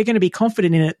 Like if we're going to be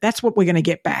confident in it, that's what we're going to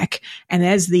get back. And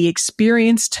as the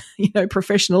experienced,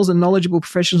 professionals and knowledgeable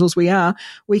professionals we are,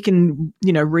 we can,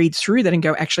 read through that and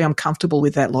go, actually, I'm comfortable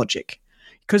with that logic.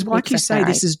 Because like you say,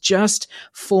 this is just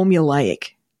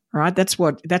formulaic. Right. That's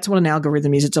what an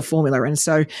algorithm is. It's a formula. And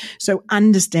so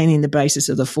understanding the basis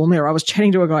of the formula. I was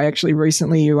chatting to a guy actually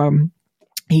recently who,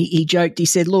 he joked, he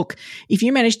said, look, if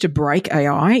you manage to break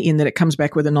AI in that it comes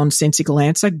back with a nonsensical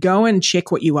answer, go and check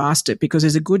what you asked it, because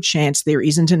there's a good chance there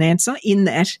isn't an answer in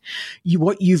that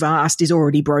what you've asked is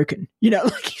already broken.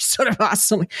 Like you sort of asked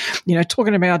something,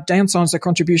 talking about downsizing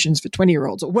contributions for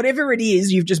 20-year-olds or whatever it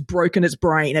is, you've just broken its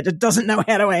brain and it doesn't know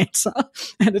how to answer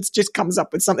and it just comes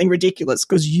up with something ridiculous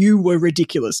because you were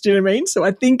ridiculous. Do you know what I mean? So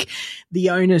I think the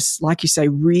onus, like you say,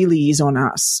 really is on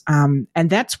us. And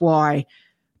that's why,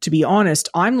 to be honest,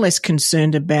 I'm less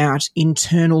concerned about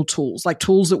internal tools, like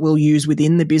tools that we'll use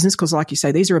within the business, because like you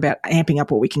say, these are about amping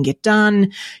up what we can get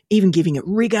done, even giving it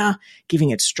rigor, giving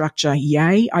it structure.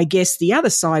 Yay. I guess the other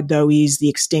side, though, is the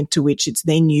extent to which it's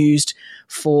then used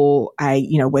for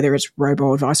whether it's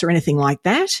robo-advice or anything like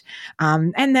that.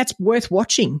 And that's worth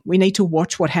watching. We need to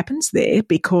watch what happens there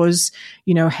because,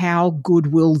 how good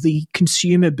will the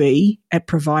consumer be at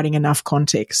providing enough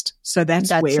context? So that's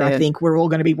where I think we're all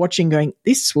going to be watching going,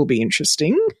 this will be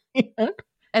interesting.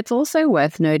 It's also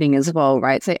worth noting as well,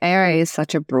 right? So AI is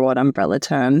such a broad umbrella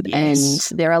term, and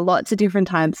there are lots of different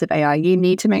types of AI. You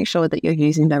need to make sure that you're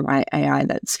using the right AI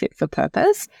that's fit for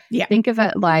purpose. Yeah. Think of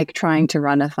it like trying to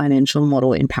run a financial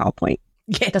model in PowerPoint.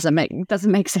 Yeah. It doesn't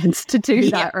make sense to do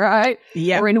that, right?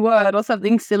 Yeah. Or in Word or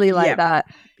something silly like that.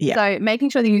 Yeah. So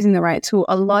making sure they're using the right tool.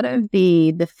 A lot of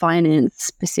the finance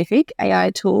specific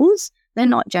AI tools, they're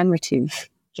not generative.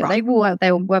 Right.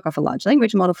 They will work off a large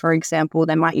language model, for example.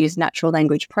 They might use natural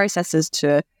language processes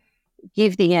to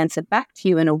give the answer back to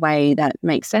you in a way that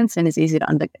makes sense and is easy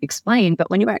to explain. But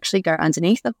when you actually go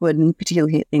underneath the hood and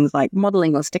particularly hit things like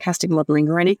modeling or stochastic modeling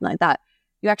or anything like that,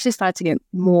 you actually start to get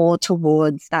more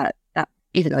towards that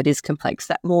even though it is complex,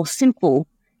 that more simple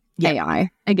AI,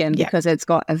 again, because it's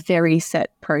got a very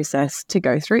set process to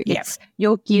go through.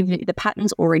 You'll give the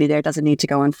patterns already there. It doesn't need to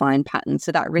go and find patterns.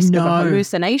 So that risk of a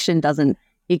hallucination doesn't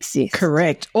exist.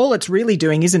 Correct. All it's really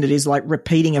doing, isn't it, is like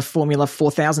repeating a formula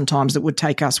 4,000 times that would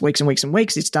take us weeks and weeks and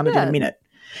weeks. It's done it in a minute.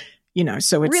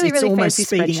 So it's, really almost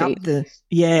speeding up the,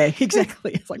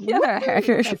 exactly. It's like,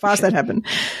 how fast that happened.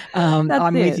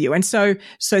 I'm with you. And so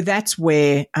that's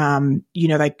where,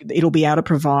 it'll be able to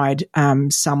provide,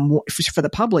 some, for the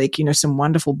public, some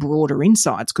wonderful broader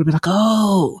insights. Could be like,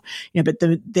 but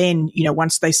then,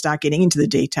 once they start getting into the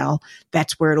detail,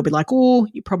 that's where it'll be like,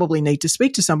 you probably need to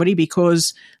speak to somebody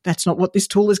because that's not what this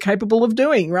tool is capable of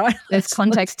doing, right? There's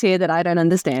context here that I don't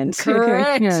understand.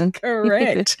 Correct.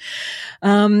 Correct.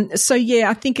 So,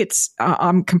 I think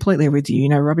I'm completely with you.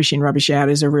 Rubbish in, rubbish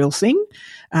out is a real thing.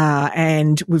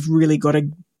 And we've really got to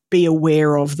be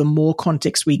aware of, the more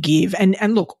context we give.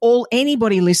 And look,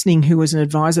 anybody listening who is an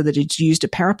advisor that has used a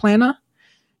paraplanner,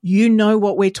 you know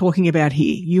what we're talking about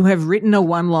here. You have written a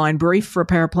one-line brief for a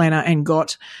paraplanner and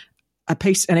got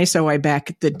an SOA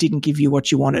back that didn't give you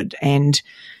what you wanted. And,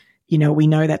 we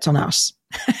know that's on us.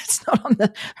 It's not on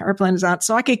the paraplanners aren't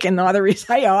psychic, and neither is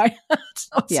AI. It's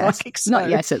not psychic. So. Not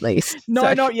yet, at least.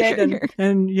 No, not yet.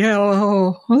 And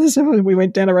we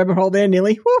went down a rabbit hole there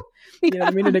nearly.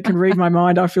 The minute it can read my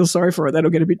mind, I feel sorry for it. That'll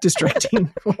get a bit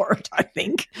distracting for it, I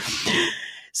think.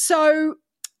 So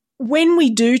when we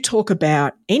do talk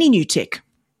about any new tech,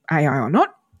 AI or not,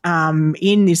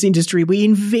 in this industry, we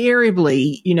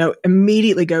invariably,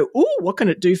 immediately go, oh, what can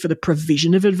it do for the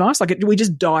provision of advice? Like, we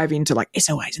just dive into like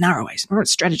SOAs and ROAs or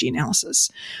strategy analysis.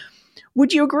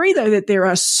 Would you agree, though, that there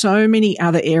are so many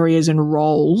other areas and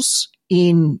roles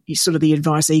in sort of the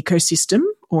advice ecosystem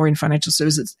or in financial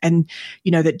services, and,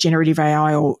 that generative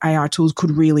AI or AI tools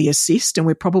could really assist, and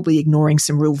we're probably ignoring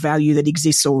some real value that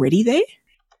exists already there?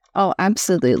 Oh,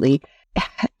 absolutely.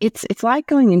 It's like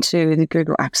going into the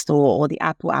Google App Store or the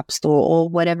Apple App Store or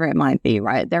whatever it might be,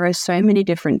 right? There are so many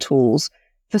different tools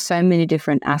for so many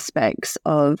different aspects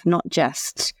of not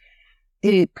just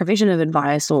the provision of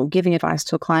advice or giving advice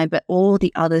to a client, but all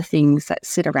the other things that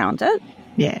sit around it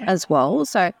as well.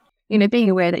 So, being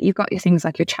aware that you've got your things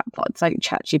like your chatbots, like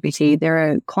ChatGPT, there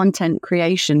are content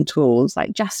creation tools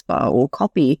like Jasper or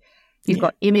Copy. You've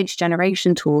got image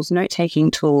generation tools,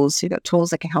 note-taking tools. You've got tools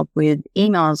that can help with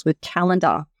emails, with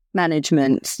calendar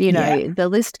management. The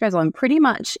list goes on. Pretty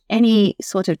much any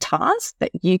sort of task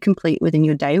that you complete within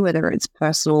your day, whether it's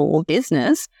personal or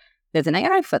business, there's an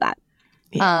AI for that.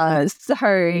 Yeah. So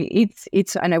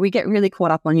it's. I know we get really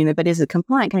caught up on, but is it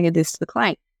compliant? Can I get this to the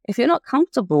client? If you're not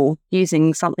comfortable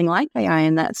using something like AI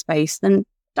in that space, then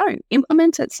don't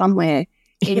implement it somewhere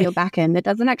in your back end that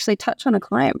doesn't actually touch on a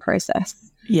client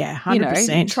process. Yeah,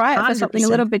 100%. Try it for something a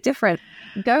little bit different.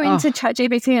 Go into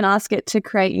ChatGPT and ask it to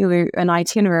create you an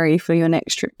itinerary for your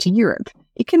next trip to Europe.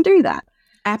 It can do that.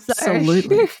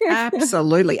 Absolutely.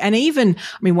 Absolutely. And even,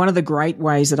 one of the great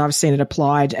ways that I've seen it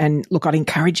applied, and look, I'd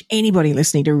encourage anybody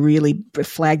listening to really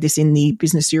flag this in the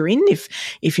business you're in,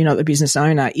 if you're not the business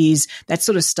owner, is that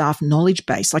sort of staff knowledge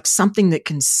base, like something that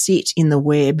can sit in the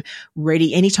web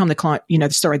ready anytime the client,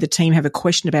 the team have a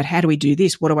question about how do we do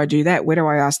this? What do I do that? Where do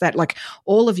I ask that? Like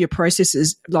all of your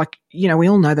processes, like, we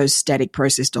all know those static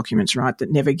process documents, right,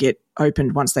 that never get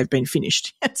opened once they've been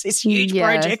finished. It's this huge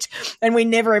project and we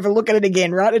never ever look at it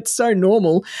again, right? It's so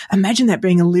normal. Imagine that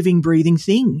being a living, breathing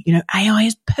thing. AI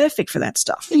is perfect for that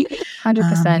stuff.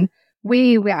 100%.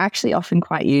 We're actually often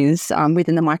quite used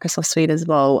within the Microsoft suite as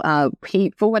well.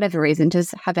 For whatever reason,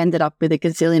 just have ended up with a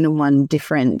gazillion and one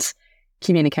different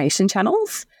communication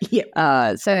channels.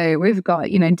 Yep. So we've got,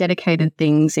 dedicated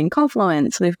things in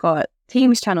Confluence. We've got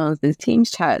Teams channels, there's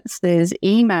Teams chats, there's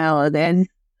email, then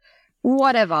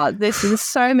whatever. There's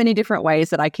so many different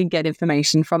ways that I can get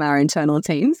information from our internal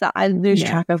teams that I lose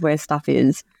track of where stuff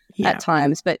is at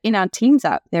times. But in our Teams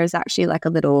app, there's actually like a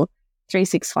little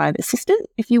 365 assistant,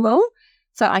 if you will.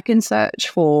 So I can search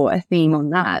for a theme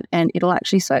on that and it'll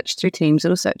actually search through Teams.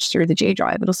 It'll search through the G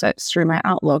Drive. It'll search through my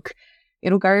Outlook.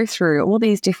 It'll go through all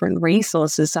these different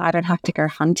resources so I don't have to go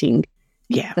hunting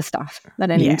the stuff that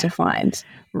I need to find.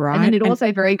 Right. And then it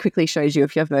also very quickly shows you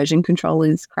if your version control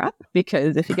is crap,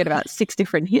 because if you get about 6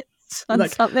 different hits on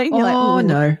something, you're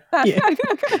no.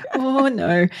 Oh,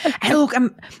 no. And look,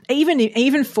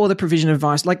 even for the provision of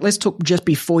advice, like let's talk just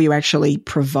before you actually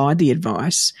provide the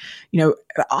advice,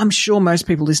 I'm sure most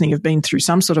people listening have been through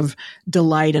some sort of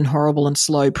delayed and horrible and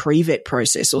slow pre-vet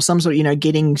process or some sort of,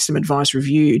 getting some advice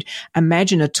reviewed.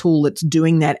 Imagine a tool that's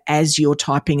doing that as you're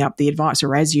typing up the advice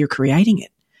or as you're creating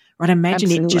it. Right? Imagine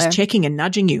it just checking and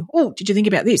nudging you. Oh, did you think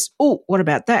about this? Oh, what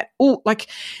about that? Oh, like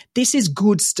this is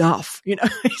good stuff.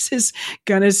 This is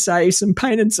going to save some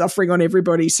pain and suffering on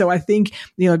everybody. So I think,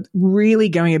 really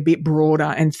going a bit broader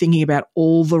and thinking about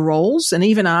all the roles and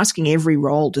even asking every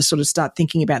role to sort of start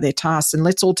thinking about their tasks, and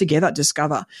let's all together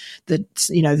discover the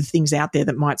things out there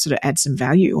that might sort of add some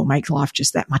value or make life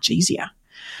just that much easier.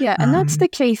 Yeah, and that's the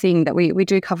key thing that we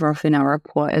do cover off in our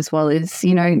report as well is,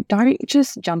 don't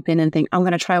just jump in and think, I'm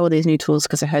going to try all these new tools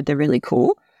because I heard they're really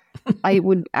cool. I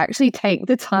would actually take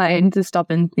the time to stop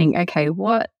and think, okay,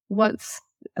 what's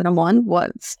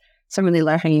some really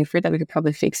low-hanging fruit that we could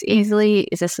probably fix easily?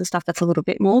 Is this some stuff that's a little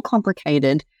bit more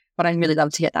complicated, but I'd really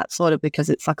love to get that sorted because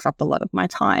it sucks up a lot of my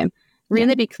time?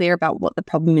 Really be clear about what the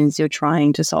problem is you're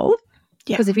trying to solve.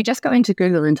 Because if you just go into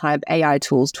Google and type AI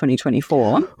tools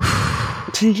 2024...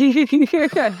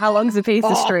 how long's a piece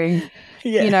of string?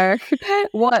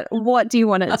 What do you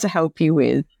want it to help you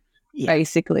with?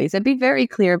 basically. So be very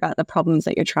clear about the problems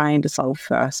that you're trying to solve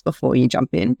first before you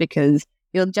jump in, because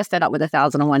you'll just end up with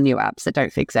 1,001 new apps that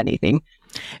don't fix anything.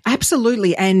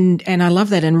 Absolutely. And I love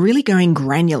that. And really going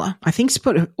granular. I think,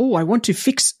 I want to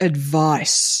fix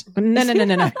advice.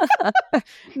 No.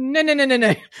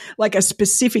 No. Like a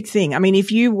specific thing. I mean,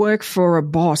 if you work for a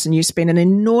boss and you spend an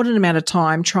inordinate amount of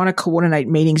time trying to coordinate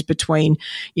meetings between,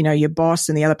 your boss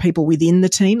and the other people within the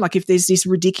team, like if there's this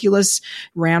ridiculous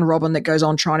round robin that goes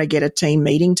on trying to get a team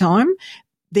meeting time,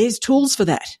 there's tools for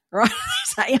that, right?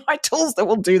 There's AI tools that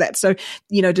will do that. So,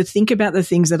 to think about the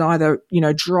things that either,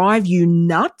 drive you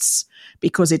nuts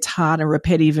because it's hard and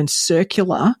repetitive and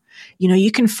circular,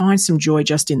 you can find some joy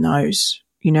just in those,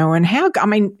 and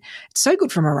it's so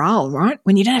good for morale, right?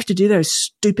 When you don't have to do those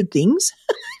stupid things,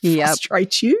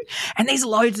 frustrate you. And there's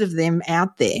loads of them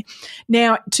out there.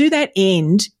 Now, to that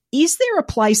end, is there a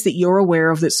place that you're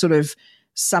aware of that sort of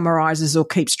summarizes or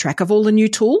keeps track of all the new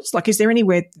tools? Like, is there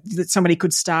anywhere that somebody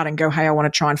could start and go, hey, I want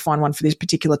to try and find one for this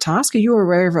particular task? Are you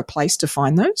aware of a place to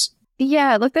find those?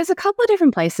 Yeah, look, there's a couple of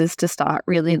different places to start,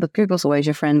 really. Look, Google's always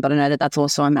your friend, but I know that that's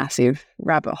also a massive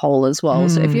rabbit hole as well.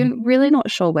 So if you're really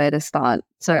not sure where to start,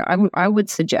 so I would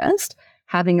suggest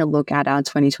having a look at our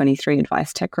 2023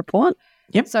 AdviceTech report.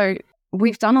 Yep. So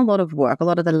we've done a lot of work, a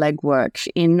lot of the legwork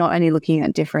in not only looking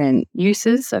at different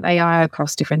uses of AI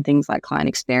across different things like client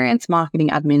experience, marketing,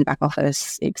 admin, back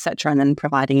office, etc., and then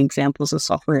providing examples of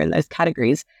software in those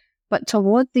categories. But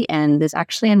towards the end, there's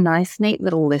actually a nice, neat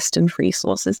little list of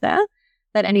resources there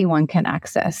that anyone can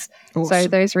access. Awesome. So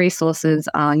those resources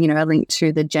are, a link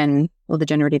to the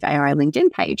generative AI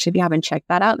LinkedIn page. If you haven't checked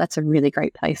that out, that's a really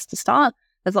great place to start.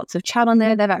 There's lots of chat on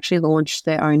there. They've actually launched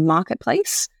their own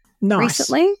marketplace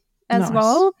recently as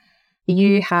well.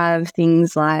 You have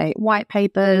things like white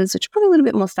papers, which are probably a little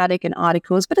bit more static, and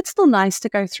articles, but it's still nice to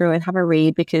go through and have a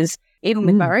read, because even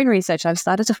with my own research, I've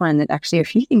started to find that actually a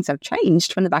few things have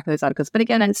changed from the back of those articles. But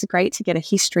again, it's great to get a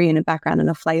history and a background and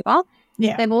a flavour.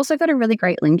 Yeah. They've also got a really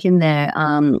great link in there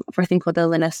for a thing called the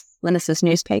Linus's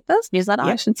newsletter,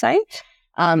 I should say.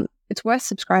 It's worth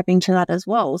subscribing to that as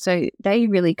well. So they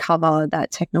really cover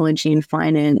that technology and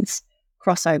finance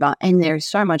crossover, and there's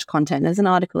so much content. There's an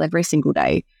article every single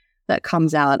day that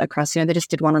comes out across, they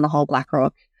just did one on the whole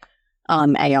BlackRock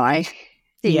AI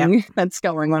thing that's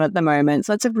going on at the moment.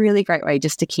 So it's a really great way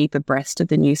just to keep abreast of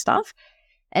the new stuff.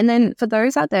 And then for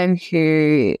those out there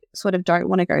who sort of don't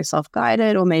want to go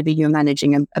self-guided, or maybe you're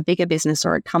managing a bigger business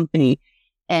or a company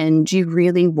and you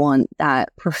really want that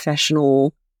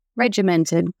professional,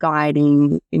 regimented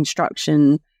guiding,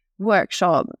 instruction,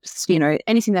 workshops,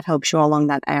 anything that helps you along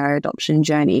that AI adoption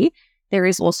journey, there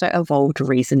is also Evolved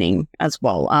Reasoning as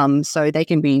well. So they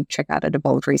can be checked out at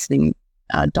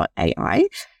evolvedreasoning.ai.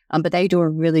 But they do a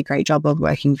really great job of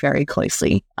working very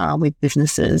closely with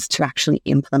businesses to actually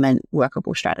implement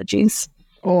workable strategies.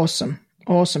 Awesome.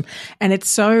 And it's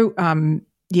so,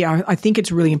 I think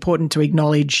it's really important to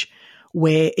acknowledge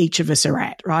where each of us are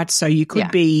at, right? So you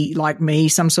could be like me,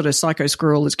 some sort of psycho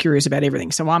squirrel that's curious about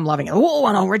everything. So I'm loving it. Oh,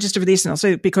 and I'll register for this and I'll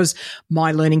see it, because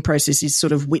my learning process is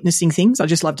sort of witnessing things. I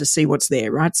just love to see what's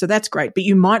there, right? So that's great. But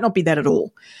you might not be that at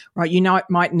all, right? You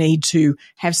might need to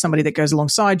have somebody that goes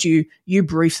alongside you. You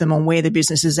brief them on where the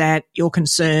business is at, your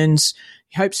concerns,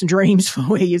 hopes and dreams for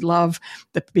where you'd love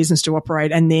the business to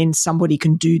operate, and then somebody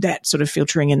can do that sort of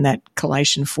filtering and that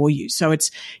collation for you. So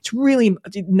it's really,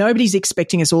 nobody's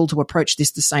expecting us all to approach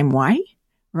this the same way,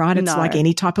 right? It's like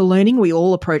any type of learning. We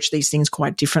all approach these things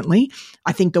quite differently.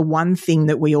 I think the one thing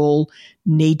that we all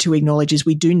need to acknowledge is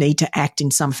we do need to act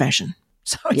in some fashion.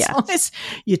 So as long as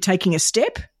you're taking a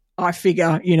step, I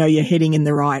figure, you're heading in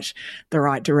the right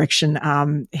direction.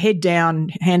 Head down,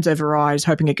 hands over eyes,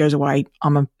 hoping it goes away.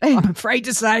 I'm afraid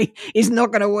to say is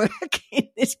not going to work in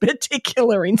this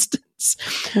particular instance.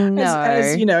 No.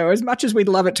 As much as we'd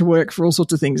love it to work for all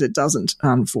sorts of things, it doesn't,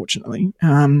 unfortunately.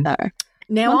 No.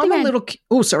 Now, I'm a little –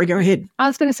 oh, sorry, go ahead. I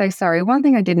was going to say, sorry, one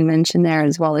thing I didn't mention there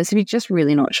as well is if you're just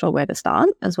really not sure where to start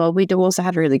as well, we do also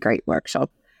have a really great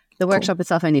workshop. The workshop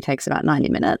itself only takes about 90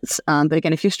 minutes. But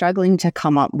again, if you're struggling to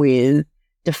come up with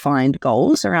defined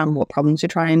goals around what problems you're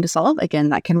trying to solve, again,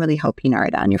 that can really help you narrow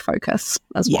down your focus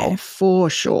as well. Yeah, for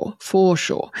sure.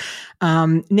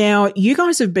 Now, you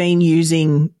guys have been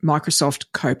using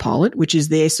Microsoft Copilot, which is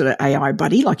their sort of AI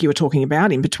buddy, like you were talking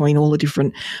about, in between all the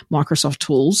different Microsoft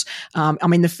tools.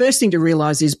 The first thing to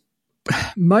realize is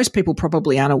most people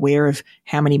probably aren't aware of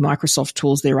how many Microsoft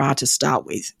tools there are to start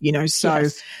with,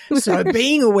 so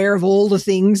being aware of all the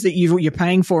things that you're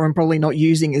paying for and probably not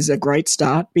using is a great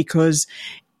start, because,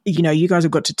 you guys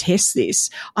have got to test this.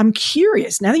 I'm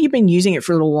curious, now that you've been using it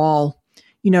for a little while,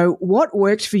 what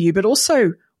worked for you, but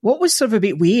also What was sort of a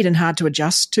bit weird and hard to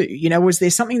adjust to? You know, was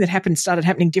there something that started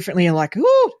happening differently and like,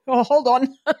 oh, hold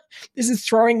on, this is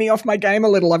throwing me off my game a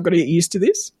little. I've got to get used to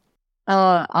this.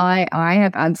 Oh, I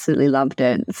have absolutely loved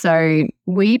it. So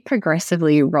we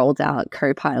progressively rolled out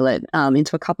Copilot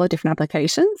into a couple of different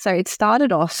applications. So it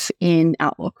started off in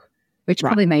Outlook, which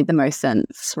probably made the most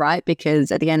sense, right?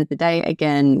 Because at the end of the day,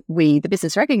 again, the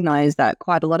business recognized that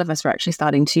quite a lot of us were actually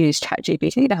starting to use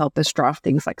ChatGPT to help us draft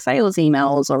things like sales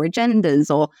emails or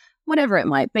agendas or whatever it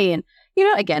might be. And, you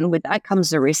know, again, with that comes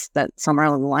the risk that somewhere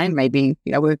along the line, maybe,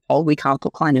 you know, we're told we can't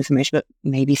put client information, but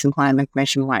maybe some client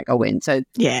information might go in. So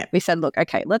we said, look,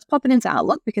 okay, let's pop it into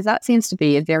Outlook because that seems to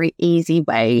be a very easy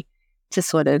way to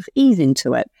sort of ease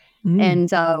into it. And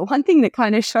one thing that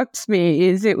kind of shocked me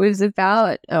is it was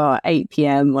about 8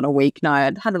 p.m. on a weeknight.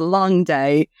 I'd had a long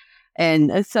day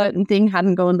and a certain thing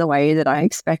hadn't gone the way that I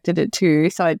expected it to.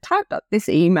 So I typed up this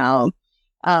email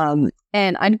and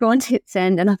I'd gone to hit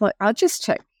send and I thought, I'll just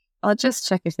check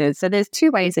if there's. So there's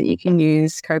two ways that you can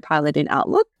use Copilot in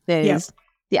Outlook. There's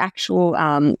the actual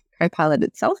Copilot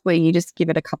itself where you just give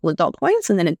it a couple of dot points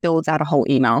and then it builds out a whole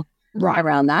email.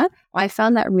 Around that. I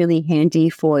found that really handy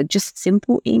for just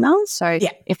simple emails. So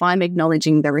if I'm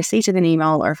acknowledging the receipt of an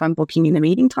email or if I'm booking in a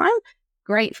meeting time,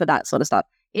 great for that sort of stuff.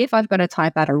 If I've got to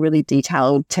type out a really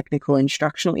detailed technical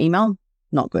instructional email,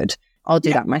 not good. I'll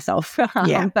do that myself.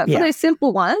 But for those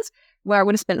simple ones where I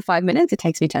would have spent 5 minutes, it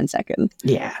takes me 10 seconds.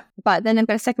 Yeah. But then I've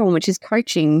got a second one, which is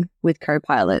coaching with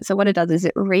Copilot. So what it does is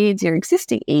it reads your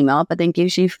existing email, but then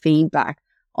gives you feedback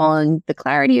on the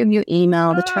clarity of your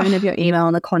email, the tone of your email,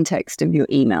 and the context of your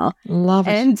email. Love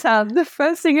it. And the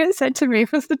first thing it said to me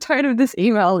was the tone of this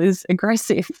email is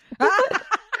aggressive. I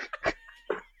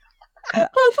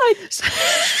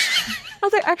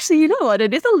was like, actually, you know what?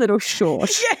 It is a little short.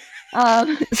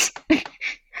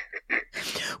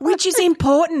 Which is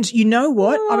important. You know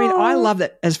what? I mean, I love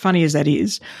that, as funny as that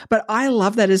is, but I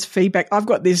love that as feedback. I've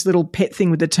got this little pet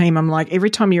thing with the team. I'm like, every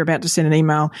time you're about to send an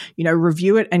email, you know,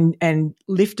 review it and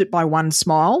lift it by one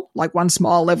smile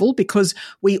level, because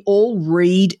we all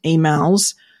read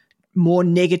emails more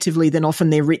negatively than often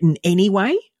they're written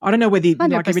anyway. I don't know whether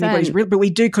like everybody's real, but we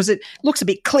do because it looks a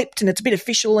bit clipped and it's a bit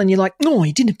official and you're like, no,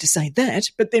 you didn't have to say that.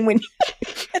 But then when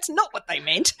that's not what they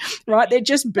meant, right? They're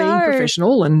just being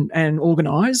professional and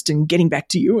organised and getting back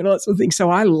to you and all that sort of thing.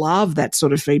 So I love that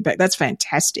sort of feedback. That's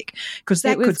fantastic because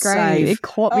that could save. It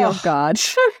caught me off guard.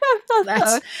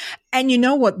 And you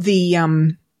know what? The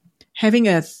having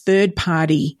a third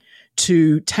party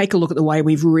to take a look at the way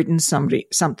we've written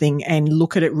something and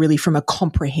look at it really from a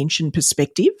comprehension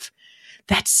perspective,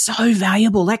 that's so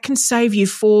valuable. That can save you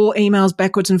 4 emails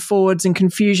backwards and forwards and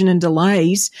confusion and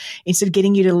delays instead of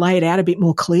getting you to lay it out a bit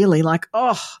more clearly. Like,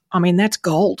 that's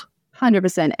gold.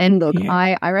 100%. And look,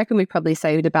 I reckon we probably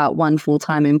saved about 1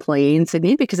 full-time employee in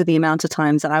Sydney because of the amount of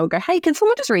times that I would go, hey, can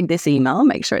someone just read this email,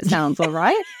 make sure it sounds all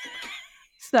right?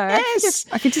 So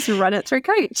I could just run it through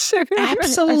Coach.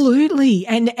 Absolutely.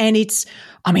 And it's,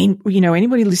 I mean, you know,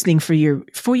 anybody listening for your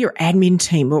admin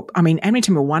team, admin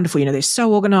team are wonderful. You know, they're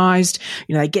so organized,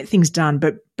 you know, they get things done,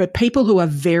 but people who are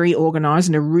very organized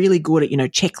and are really good at, you know,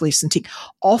 checklists and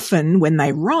often when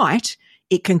they write,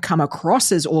 it can come across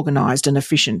as organized and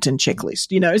efficient and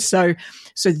checklist, you know. So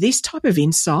this type of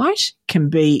insight can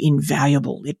be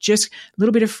invaluable. It just a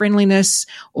little bit of friendliness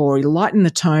or lighten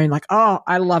the tone, like, oh,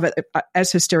 I love it.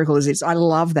 As hysterical as it is, I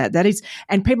love that. That is,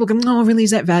 and people go, oh, really,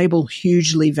 is that valuable?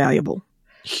 Hugely valuable.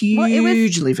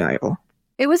 Hugely valuable.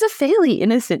 It was a fairly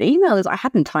innocent email. I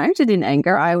hadn't typed it in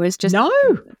anger. I was just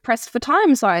pressed for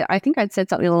time. So I think I'd said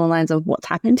something along the lines of what's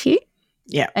happened here.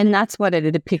 Yeah. And that's what it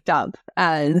had picked up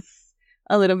as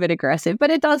a little bit aggressive, but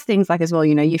it does things like as well,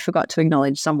 you know, you forgot to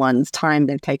acknowledge someone's time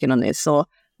they've taken on this or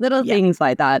little things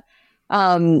like that.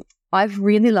 I've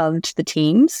really loved the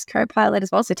Teams Copilot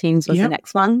as well. So Teams was the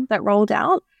next one that rolled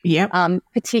out,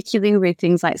 particularly with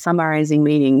things like summarizing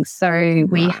meetings. So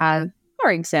we have, for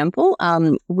example,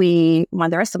 the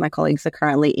rest of my colleagues are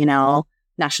currently in our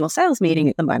national sales meeting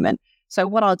at the moment. So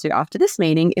what I'll do after this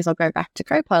meeting is I'll go back to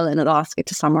Copilot and I'll ask it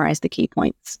to summarize the key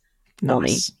points for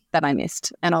me that I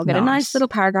missed. And I'll get a nice little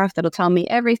paragraph that'll tell me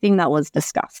everything that was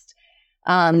discussed.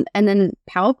 And then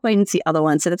PowerPoint's the other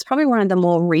one. So that's probably one of the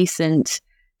more recent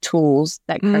tools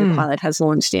that Copilot has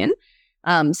launched in.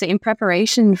 So in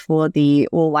preparation for the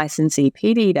All Licensee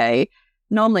PD Day,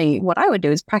 normally what I would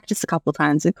do is practice a couple of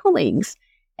times with colleagues.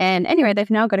 And anyway,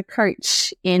 they've now got a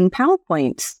coach in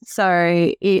PowerPoint.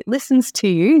 So it listens to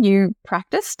you, you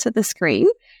practice to the screen,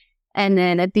 and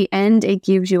then at the end, it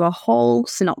gives you a whole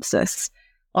synopsis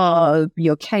of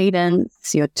your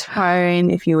cadence, your tone,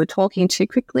 if you were talking too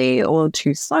quickly or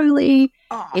too slowly,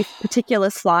 if particular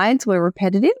slides were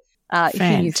repetitive. If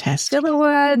you use filler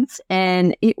words,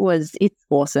 and it's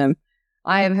awesome.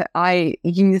 I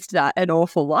used that an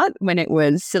awful lot when it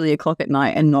was silly o'clock at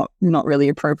night and not really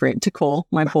appropriate to call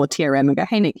my poor TRM and go,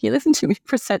 hey, Nick, you listen to me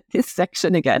present this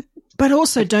section again. But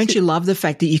also, don't you love the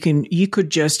fact that you could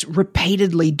just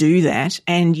repeatedly do that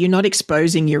and you're not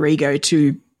exposing your ego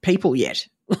to people yet?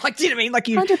 Like, do you know what I mean? Like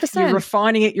you're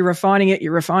refining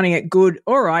it. Good.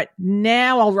 All right.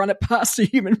 Now I'll run it past a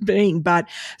human being. But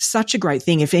such a great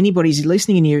thing. If anybody's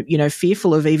listening and you're,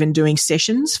 fearful of even doing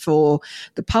sessions for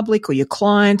the public or your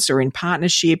clients or in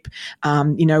partnership,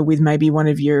 with maybe one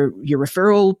of your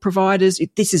referral providers,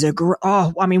 this is what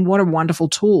a wonderful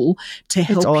tool to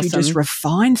help you just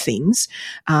refine things,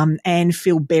 and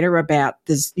feel better about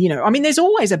this. There's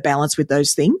always a balance with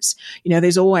those things.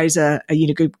 There's always got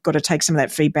to take some of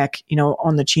that feedback,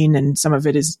 on the chin, and some of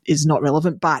it is not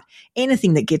relevant, but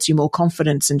anything that gets you more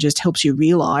confidence and just helps you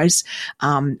realize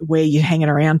where you're hanging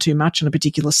around too much on a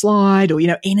particular slide or,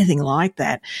 anything like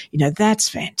that, that's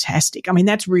fantastic. I mean,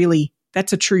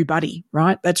 that's a true buddy,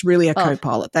 right? That's really a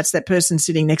co-pilot. That's that person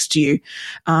sitting next to you,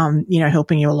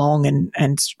 helping you along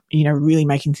and really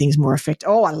making things more effective.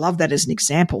 Oh, I love that as an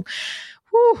example.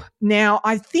 Whew. Now,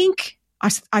 I think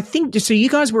so. You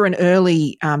guys were an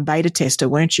early beta tester,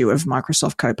 weren't you, of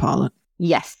Microsoft Copilot?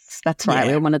 Yes, that's right.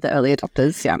 We were one of the early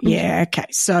adopters. Yeah. Yeah. Okay.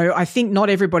 So I think not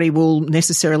everybody will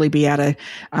necessarily be able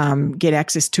to get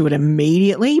access to it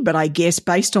immediately, but I guess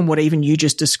based on what even you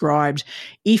just described,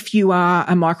 if you are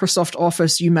a Microsoft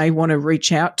Office, you may want to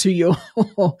reach out to your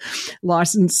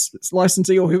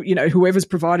licensee or whoever's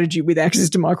provided you with access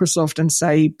to Microsoft and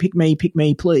say, pick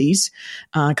me, please,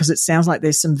 because it sounds like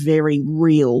there's some very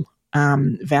real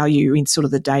value in sort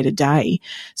of the day-to-day.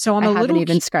 So I haven't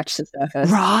even scratched the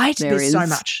surface. Right? There's so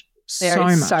much.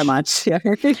 So much. Yeah.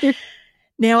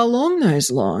 Now, along those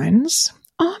lines,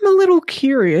 I'm a little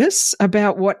curious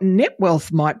about what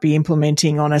Netwealth might be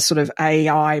implementing on a sort of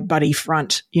AI buddy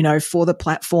front, for the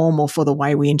platform or for the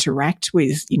way we interact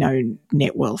with,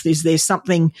 Netwealth. Is there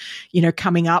something,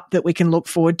 coming up that we can look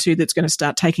forward to that's going to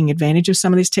start taking advantage of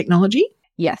some of this technology?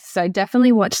 Yes, so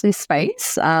definitely watch this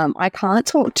space. I can't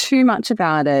talk too much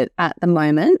about it at the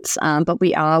moment, but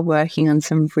we are working on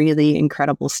some really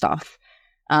incredible stuff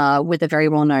with a very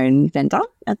well-known vendor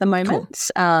at the moment.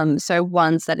 Cool. So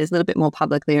ones that is a little bit more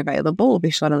publicly available, we'll be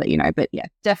sure to let you know. But yeah,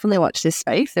 definitely watch this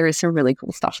space. There is some really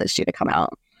cool stuff that's due to come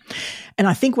out. And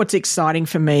I think what's exciting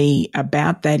for me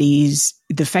about that is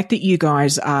the fact that you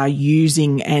guys are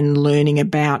using and learning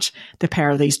about the power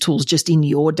of these tools just in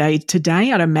your day to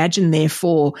day. I'd imagine,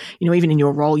 therefore, even in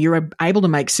your role, you're able to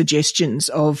make suggestions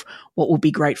of what will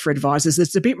be great for advisors.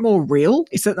 It's a bit more real.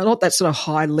 It's not that sort of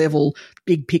high level,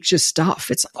 big picture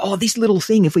stuff. It's like, this little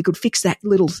thing, if we could fix that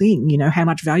little thing, how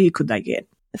much value could they get?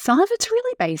 Some of it's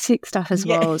really basic stuff as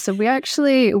well. So we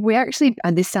actually,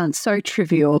 and this sounds so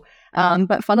trivial,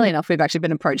 but funnily enough, we've actually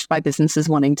been approached by businesses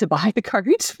wanting to buy the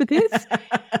code for this.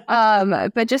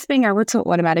 But just being able to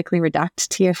automatically redact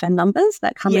TFN numbers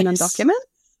that come in on documents.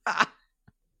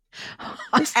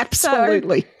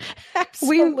 Absolutely.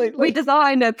 We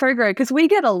designed a program because we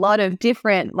get a lot of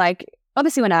different,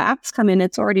 obviously when our apps come in,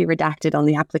 it's already redacted on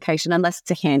the application unless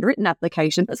it's a handwritten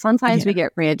application. But sometimes we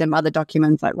get random other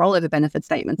documents like rollover benefit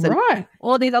statements and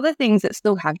all these other things that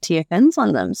still have TFNs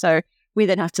on them. So we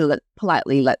then have to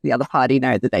politely let the other party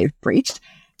know that they've breached,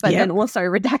 but then also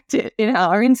redact it in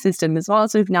our own system as well.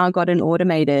 So we've now got an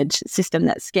automated system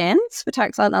that scans for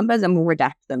tax file numbers and will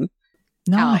redact them.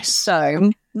 Nice.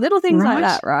 So little things like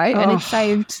that, right? And it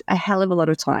saved a hell of a lot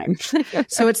of time.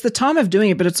 So it's the time of doing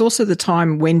it, but it's also the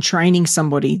time when training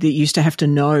somebody that used to have to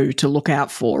know to look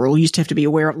out for or used to have to be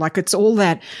aware of. It's all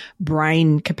that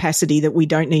brain capacity that we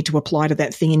don't need to apply to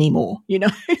that thing anymore, we've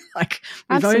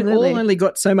all only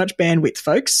got so much bandwidth,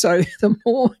 folks. So the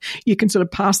more you can sort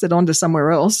of pass that on to somewhere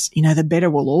else, the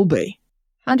better we'll all be.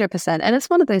 100%. And it's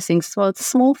one of those things, well, it's a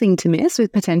small thing to miss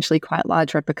with potentially quite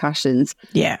large repercussions.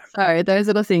 Yeah. So those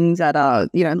are the things that are,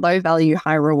 low value,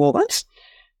 high reward.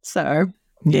 So.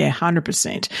 Yeah,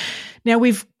 100%. Now,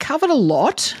 we've covered a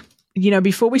lot.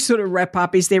 Before we sort of wrap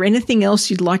up, is there anything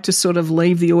else you'd like to sort of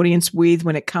leave the audience with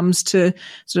when it comes to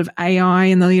sort of AI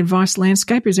and the advice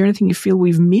landscape? Is there anything you feel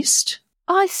we've missed?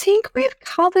 I think we've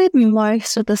covered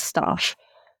most of the stuff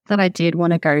that I did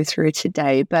want to go through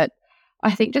today, but I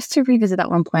think just to revisit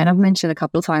that one point I've mentioned a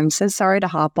couple of times, so sorry to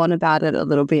harp on about it a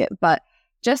little bit, but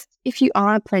just if you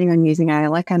are planning on using AI,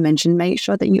 like I mentioned, make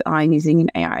sure that you are using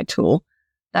an AI tool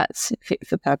that's fit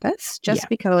for purpose. Just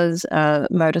because a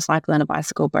motorcycle and a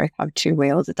bicycle both have two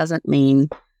wheels, it doesn't mean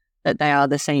that they are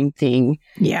the same thing.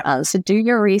 Yeah. So do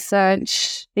your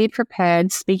research, be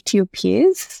prepared, speak to your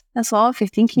peers as well. If you're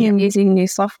thinking of using new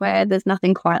software, there's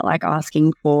nothing quite like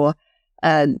asking for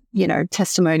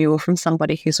testimonial from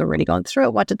somebody who's already gone through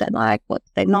it. What did they like? What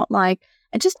did they not like?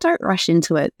 And just don't rush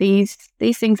into it. These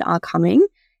things are coming.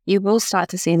 You will start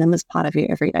to see them as part of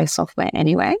your everyday software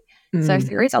anyway. So if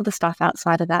there is other stuff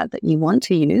outside of that you want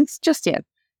to use, just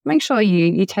make sure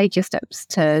you take your steps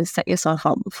to set yourself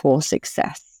up for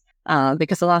success.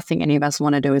 Because the last thing any of us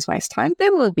want to do is waste time.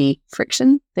 There will be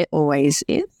friction. There always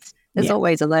is. There's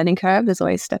always a learning curve. There's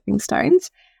always stepping stones.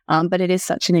 But it is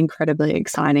such an incredibly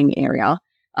exciting area.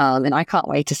 And I can't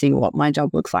wait to see what my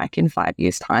job looks like in 5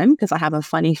 years' time, because I have a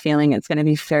funny feeling it's going to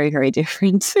be very, very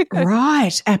different.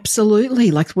 Right.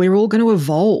 Absolutely. Like, we're all going to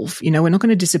evolve. We're not going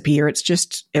to disappear. It's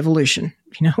just evolution.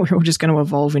 We're all just going to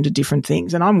evolve into different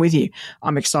things. And I'm with you.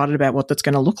 I'm excited about what that's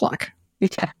going to look like.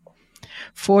 Yeah.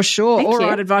 For sure. Thank All you.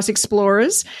 right, Advice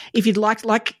Explorers. If you'd like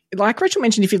Rachel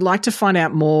mentioned, if you'd like to find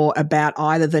out more about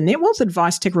either the Netwealth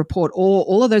AdviceTech report or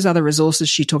all of those other resources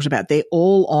she talked about, they're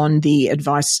all on the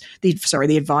advisor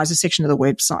section of the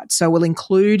website. So we'll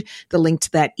include the link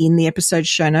to that in the episode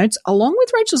show notes, along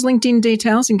with Rachel's LinkedIn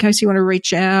details in case you want to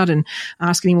reach out and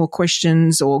ask any more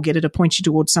questions or get her to point you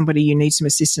towards somebody you need some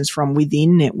assistance from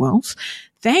within Netwealth.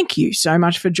 Thank you so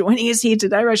much for joining us here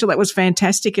today, Rachel. That was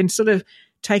fantastic, and sort of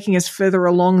taking us further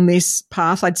along this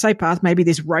path, maybe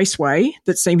this raceway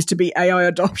that seems to be AI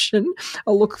adoption.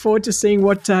 I'll look forward to seeing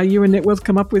what you and Netwealth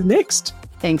come up with next.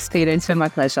 Thanks, Peter. It's been my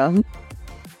pleasure.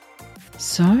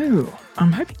 So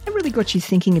I'm hoping that really got you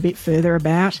thinking a bit further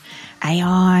about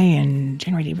AI and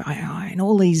generative AI and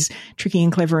all these tricky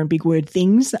and clever and big word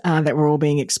things that we're all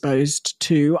being exposed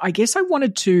to. I guess I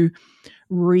wanted to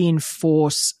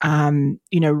reinforce,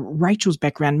 Rachel's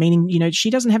background, meaning, she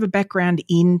doesn't have a background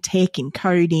in tech, in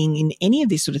coding, in any of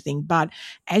this sort of thing. But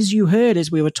as you heard, as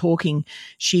we were talking,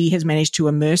 she has managed to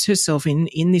immerse herself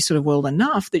in this sort of world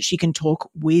enough that she can talk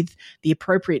with the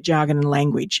appropriate jargon and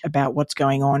language about what's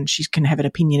going on. She can have an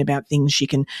opinion about things. She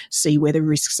can see where the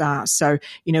risks are. So,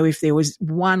 if there was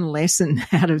one lesson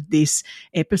out of this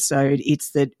episode,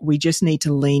 it's that we just need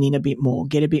to lean in a bit more,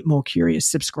 get a bit more curious,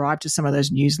 subscribe to some of those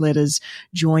newsletters,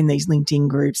 join these LinkedIn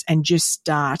groups, and just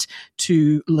start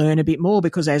to learn a bit more,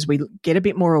 because as we get a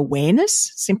bit more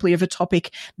awareness simply of a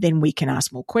topic, then we can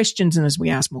ask more questions. And as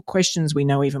we ask more questions, we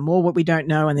know even more what we don't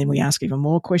know. And then we ask even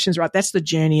more questions, right? That's the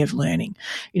journey of learning,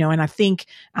 and I think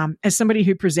as somebody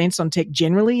who presents on tech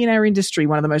generally in our industry,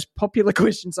 one of the most popular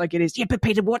questions I get is, but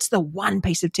Peter, what's the one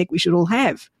piece of tech we should all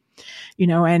have?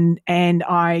 And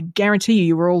I guarantee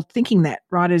you were all thinking that,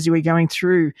 right, as you were going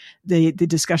through the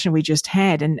discussion we just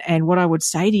had. And what I would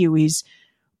say to you is,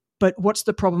 but what's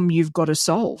the problem you've got to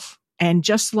solve? And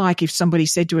just like if somebody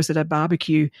said to us at a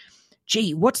barbecue,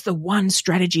 gee, what's the one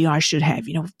strategy I should have?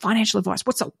 Financial advice,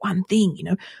 what's the one thing?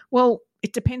 Well,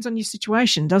 it depends on your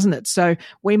situation, doesn't it? So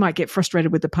we might get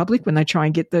frustrated with the public when they try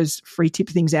and get those free tip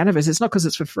things out of us. It's not because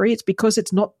it's for free. It's because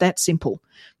it's not that simple,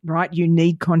 right? You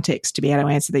need context to be able to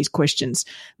answer these questions.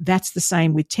 That's the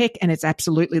same with tech, and it's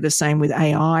absolutely the same with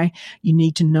AI. You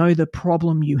need to know the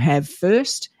problem you have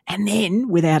first, and then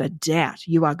without a doubt,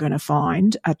 you are going to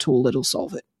find a tool that'll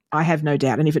solve it. I have no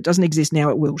doubt. And if it doesn't exist now,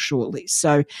 it will shortly.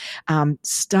 So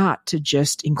start to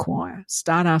just inquire.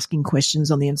 Start asking questions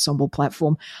on the Ensemble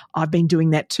platform. I've been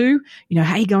doing that too.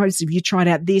 Hey guys, have you tried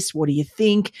out this? What do you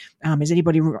think? Has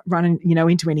anybody running,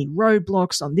 into any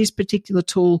roadblocks on this particular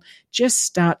tool? Just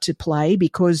start to play,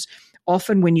 because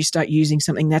often when you start using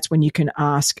something, that's when you can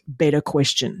ask better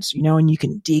questions, and you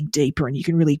can dig deeper and you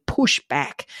can really push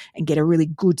back and get a really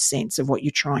good sense of what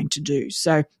you're trying to do.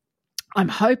 So I'm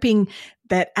hoping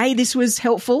that, this was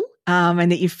helpful,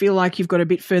 and that you feel like you've got a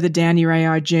bit further down your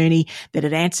AI journey, that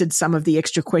it answered some of the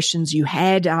extra questions you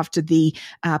had after the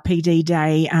PD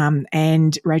day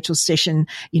and Rachel's session,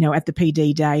 at the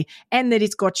PD day, and that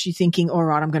it's got you thinking, all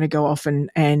right, I'm going to go off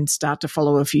and start to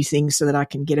follow a few things so that I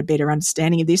can get a better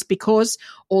understanding of this, because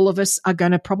all of us are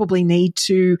going to probably need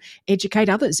to educate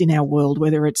others in our world,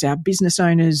 whether it's our business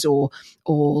owners or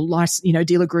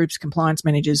dealer groups, compliance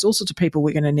managers, all sorts of people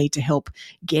we're going to need to help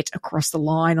get across the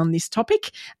line on this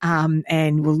topic.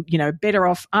 And we'll, better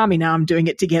off arm in arm doing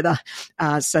it together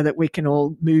so that we can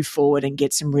all move forward and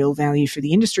get some real value for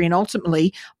the industry. And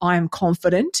ultimately, I am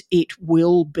confident it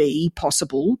will be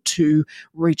possible to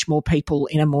reach more people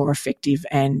in a more effective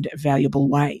and valuable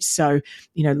way. So,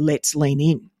 let's lean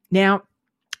in. Now,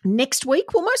 next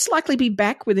week, we'll most likely be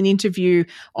back with an interview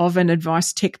of an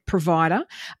advice tech provider,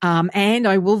 and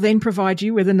I will then provide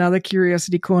you with another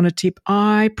Curiosity Corner tip,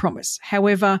 I promise.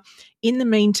 However, In the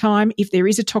meantime, if there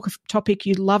is a topic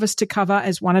you'd love us to cover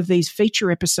as one of these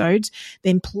feature episodes,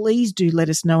 then please do let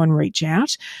us know and reach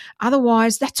out.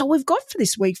 Otherwise, that's all we've got for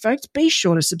this week, folks. Be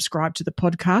sure to subscribe to the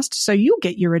podcast so you'll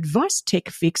get your Advice Tech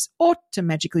fix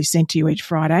automatically sent to you each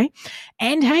Friday.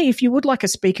 And hey, if you would like a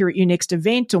speaker at your next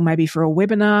event or maybe for a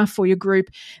webinar for your group,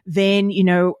 then,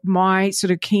 my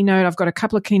sort of keynote, I've got a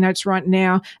couple of keynotes right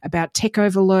now about tech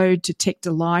overload to tech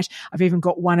delight. I've even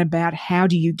got one about how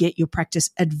do you get your practice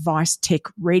advice tech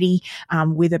ready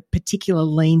with a particular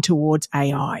lean towards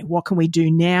AI. What can we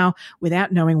do now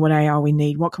without knowing what AI we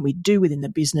need? What can we do within the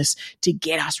business to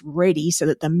get us ready so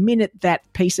that the minute that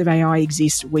piece of AI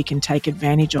exists, we can take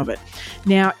advantage of it?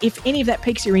 Now, if any of that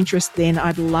piques your interest, then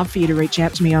I'd love for you to reach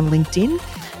out to me on LinkedIn.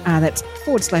 That's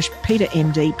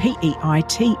 /PeterMD,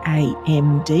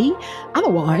 PEITAMD.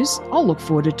 Otherwise, I'll look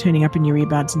forward to turning up in your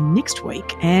earbuds next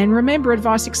week. And remember,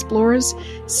 Advice Explorers,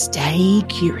 stay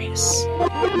curious.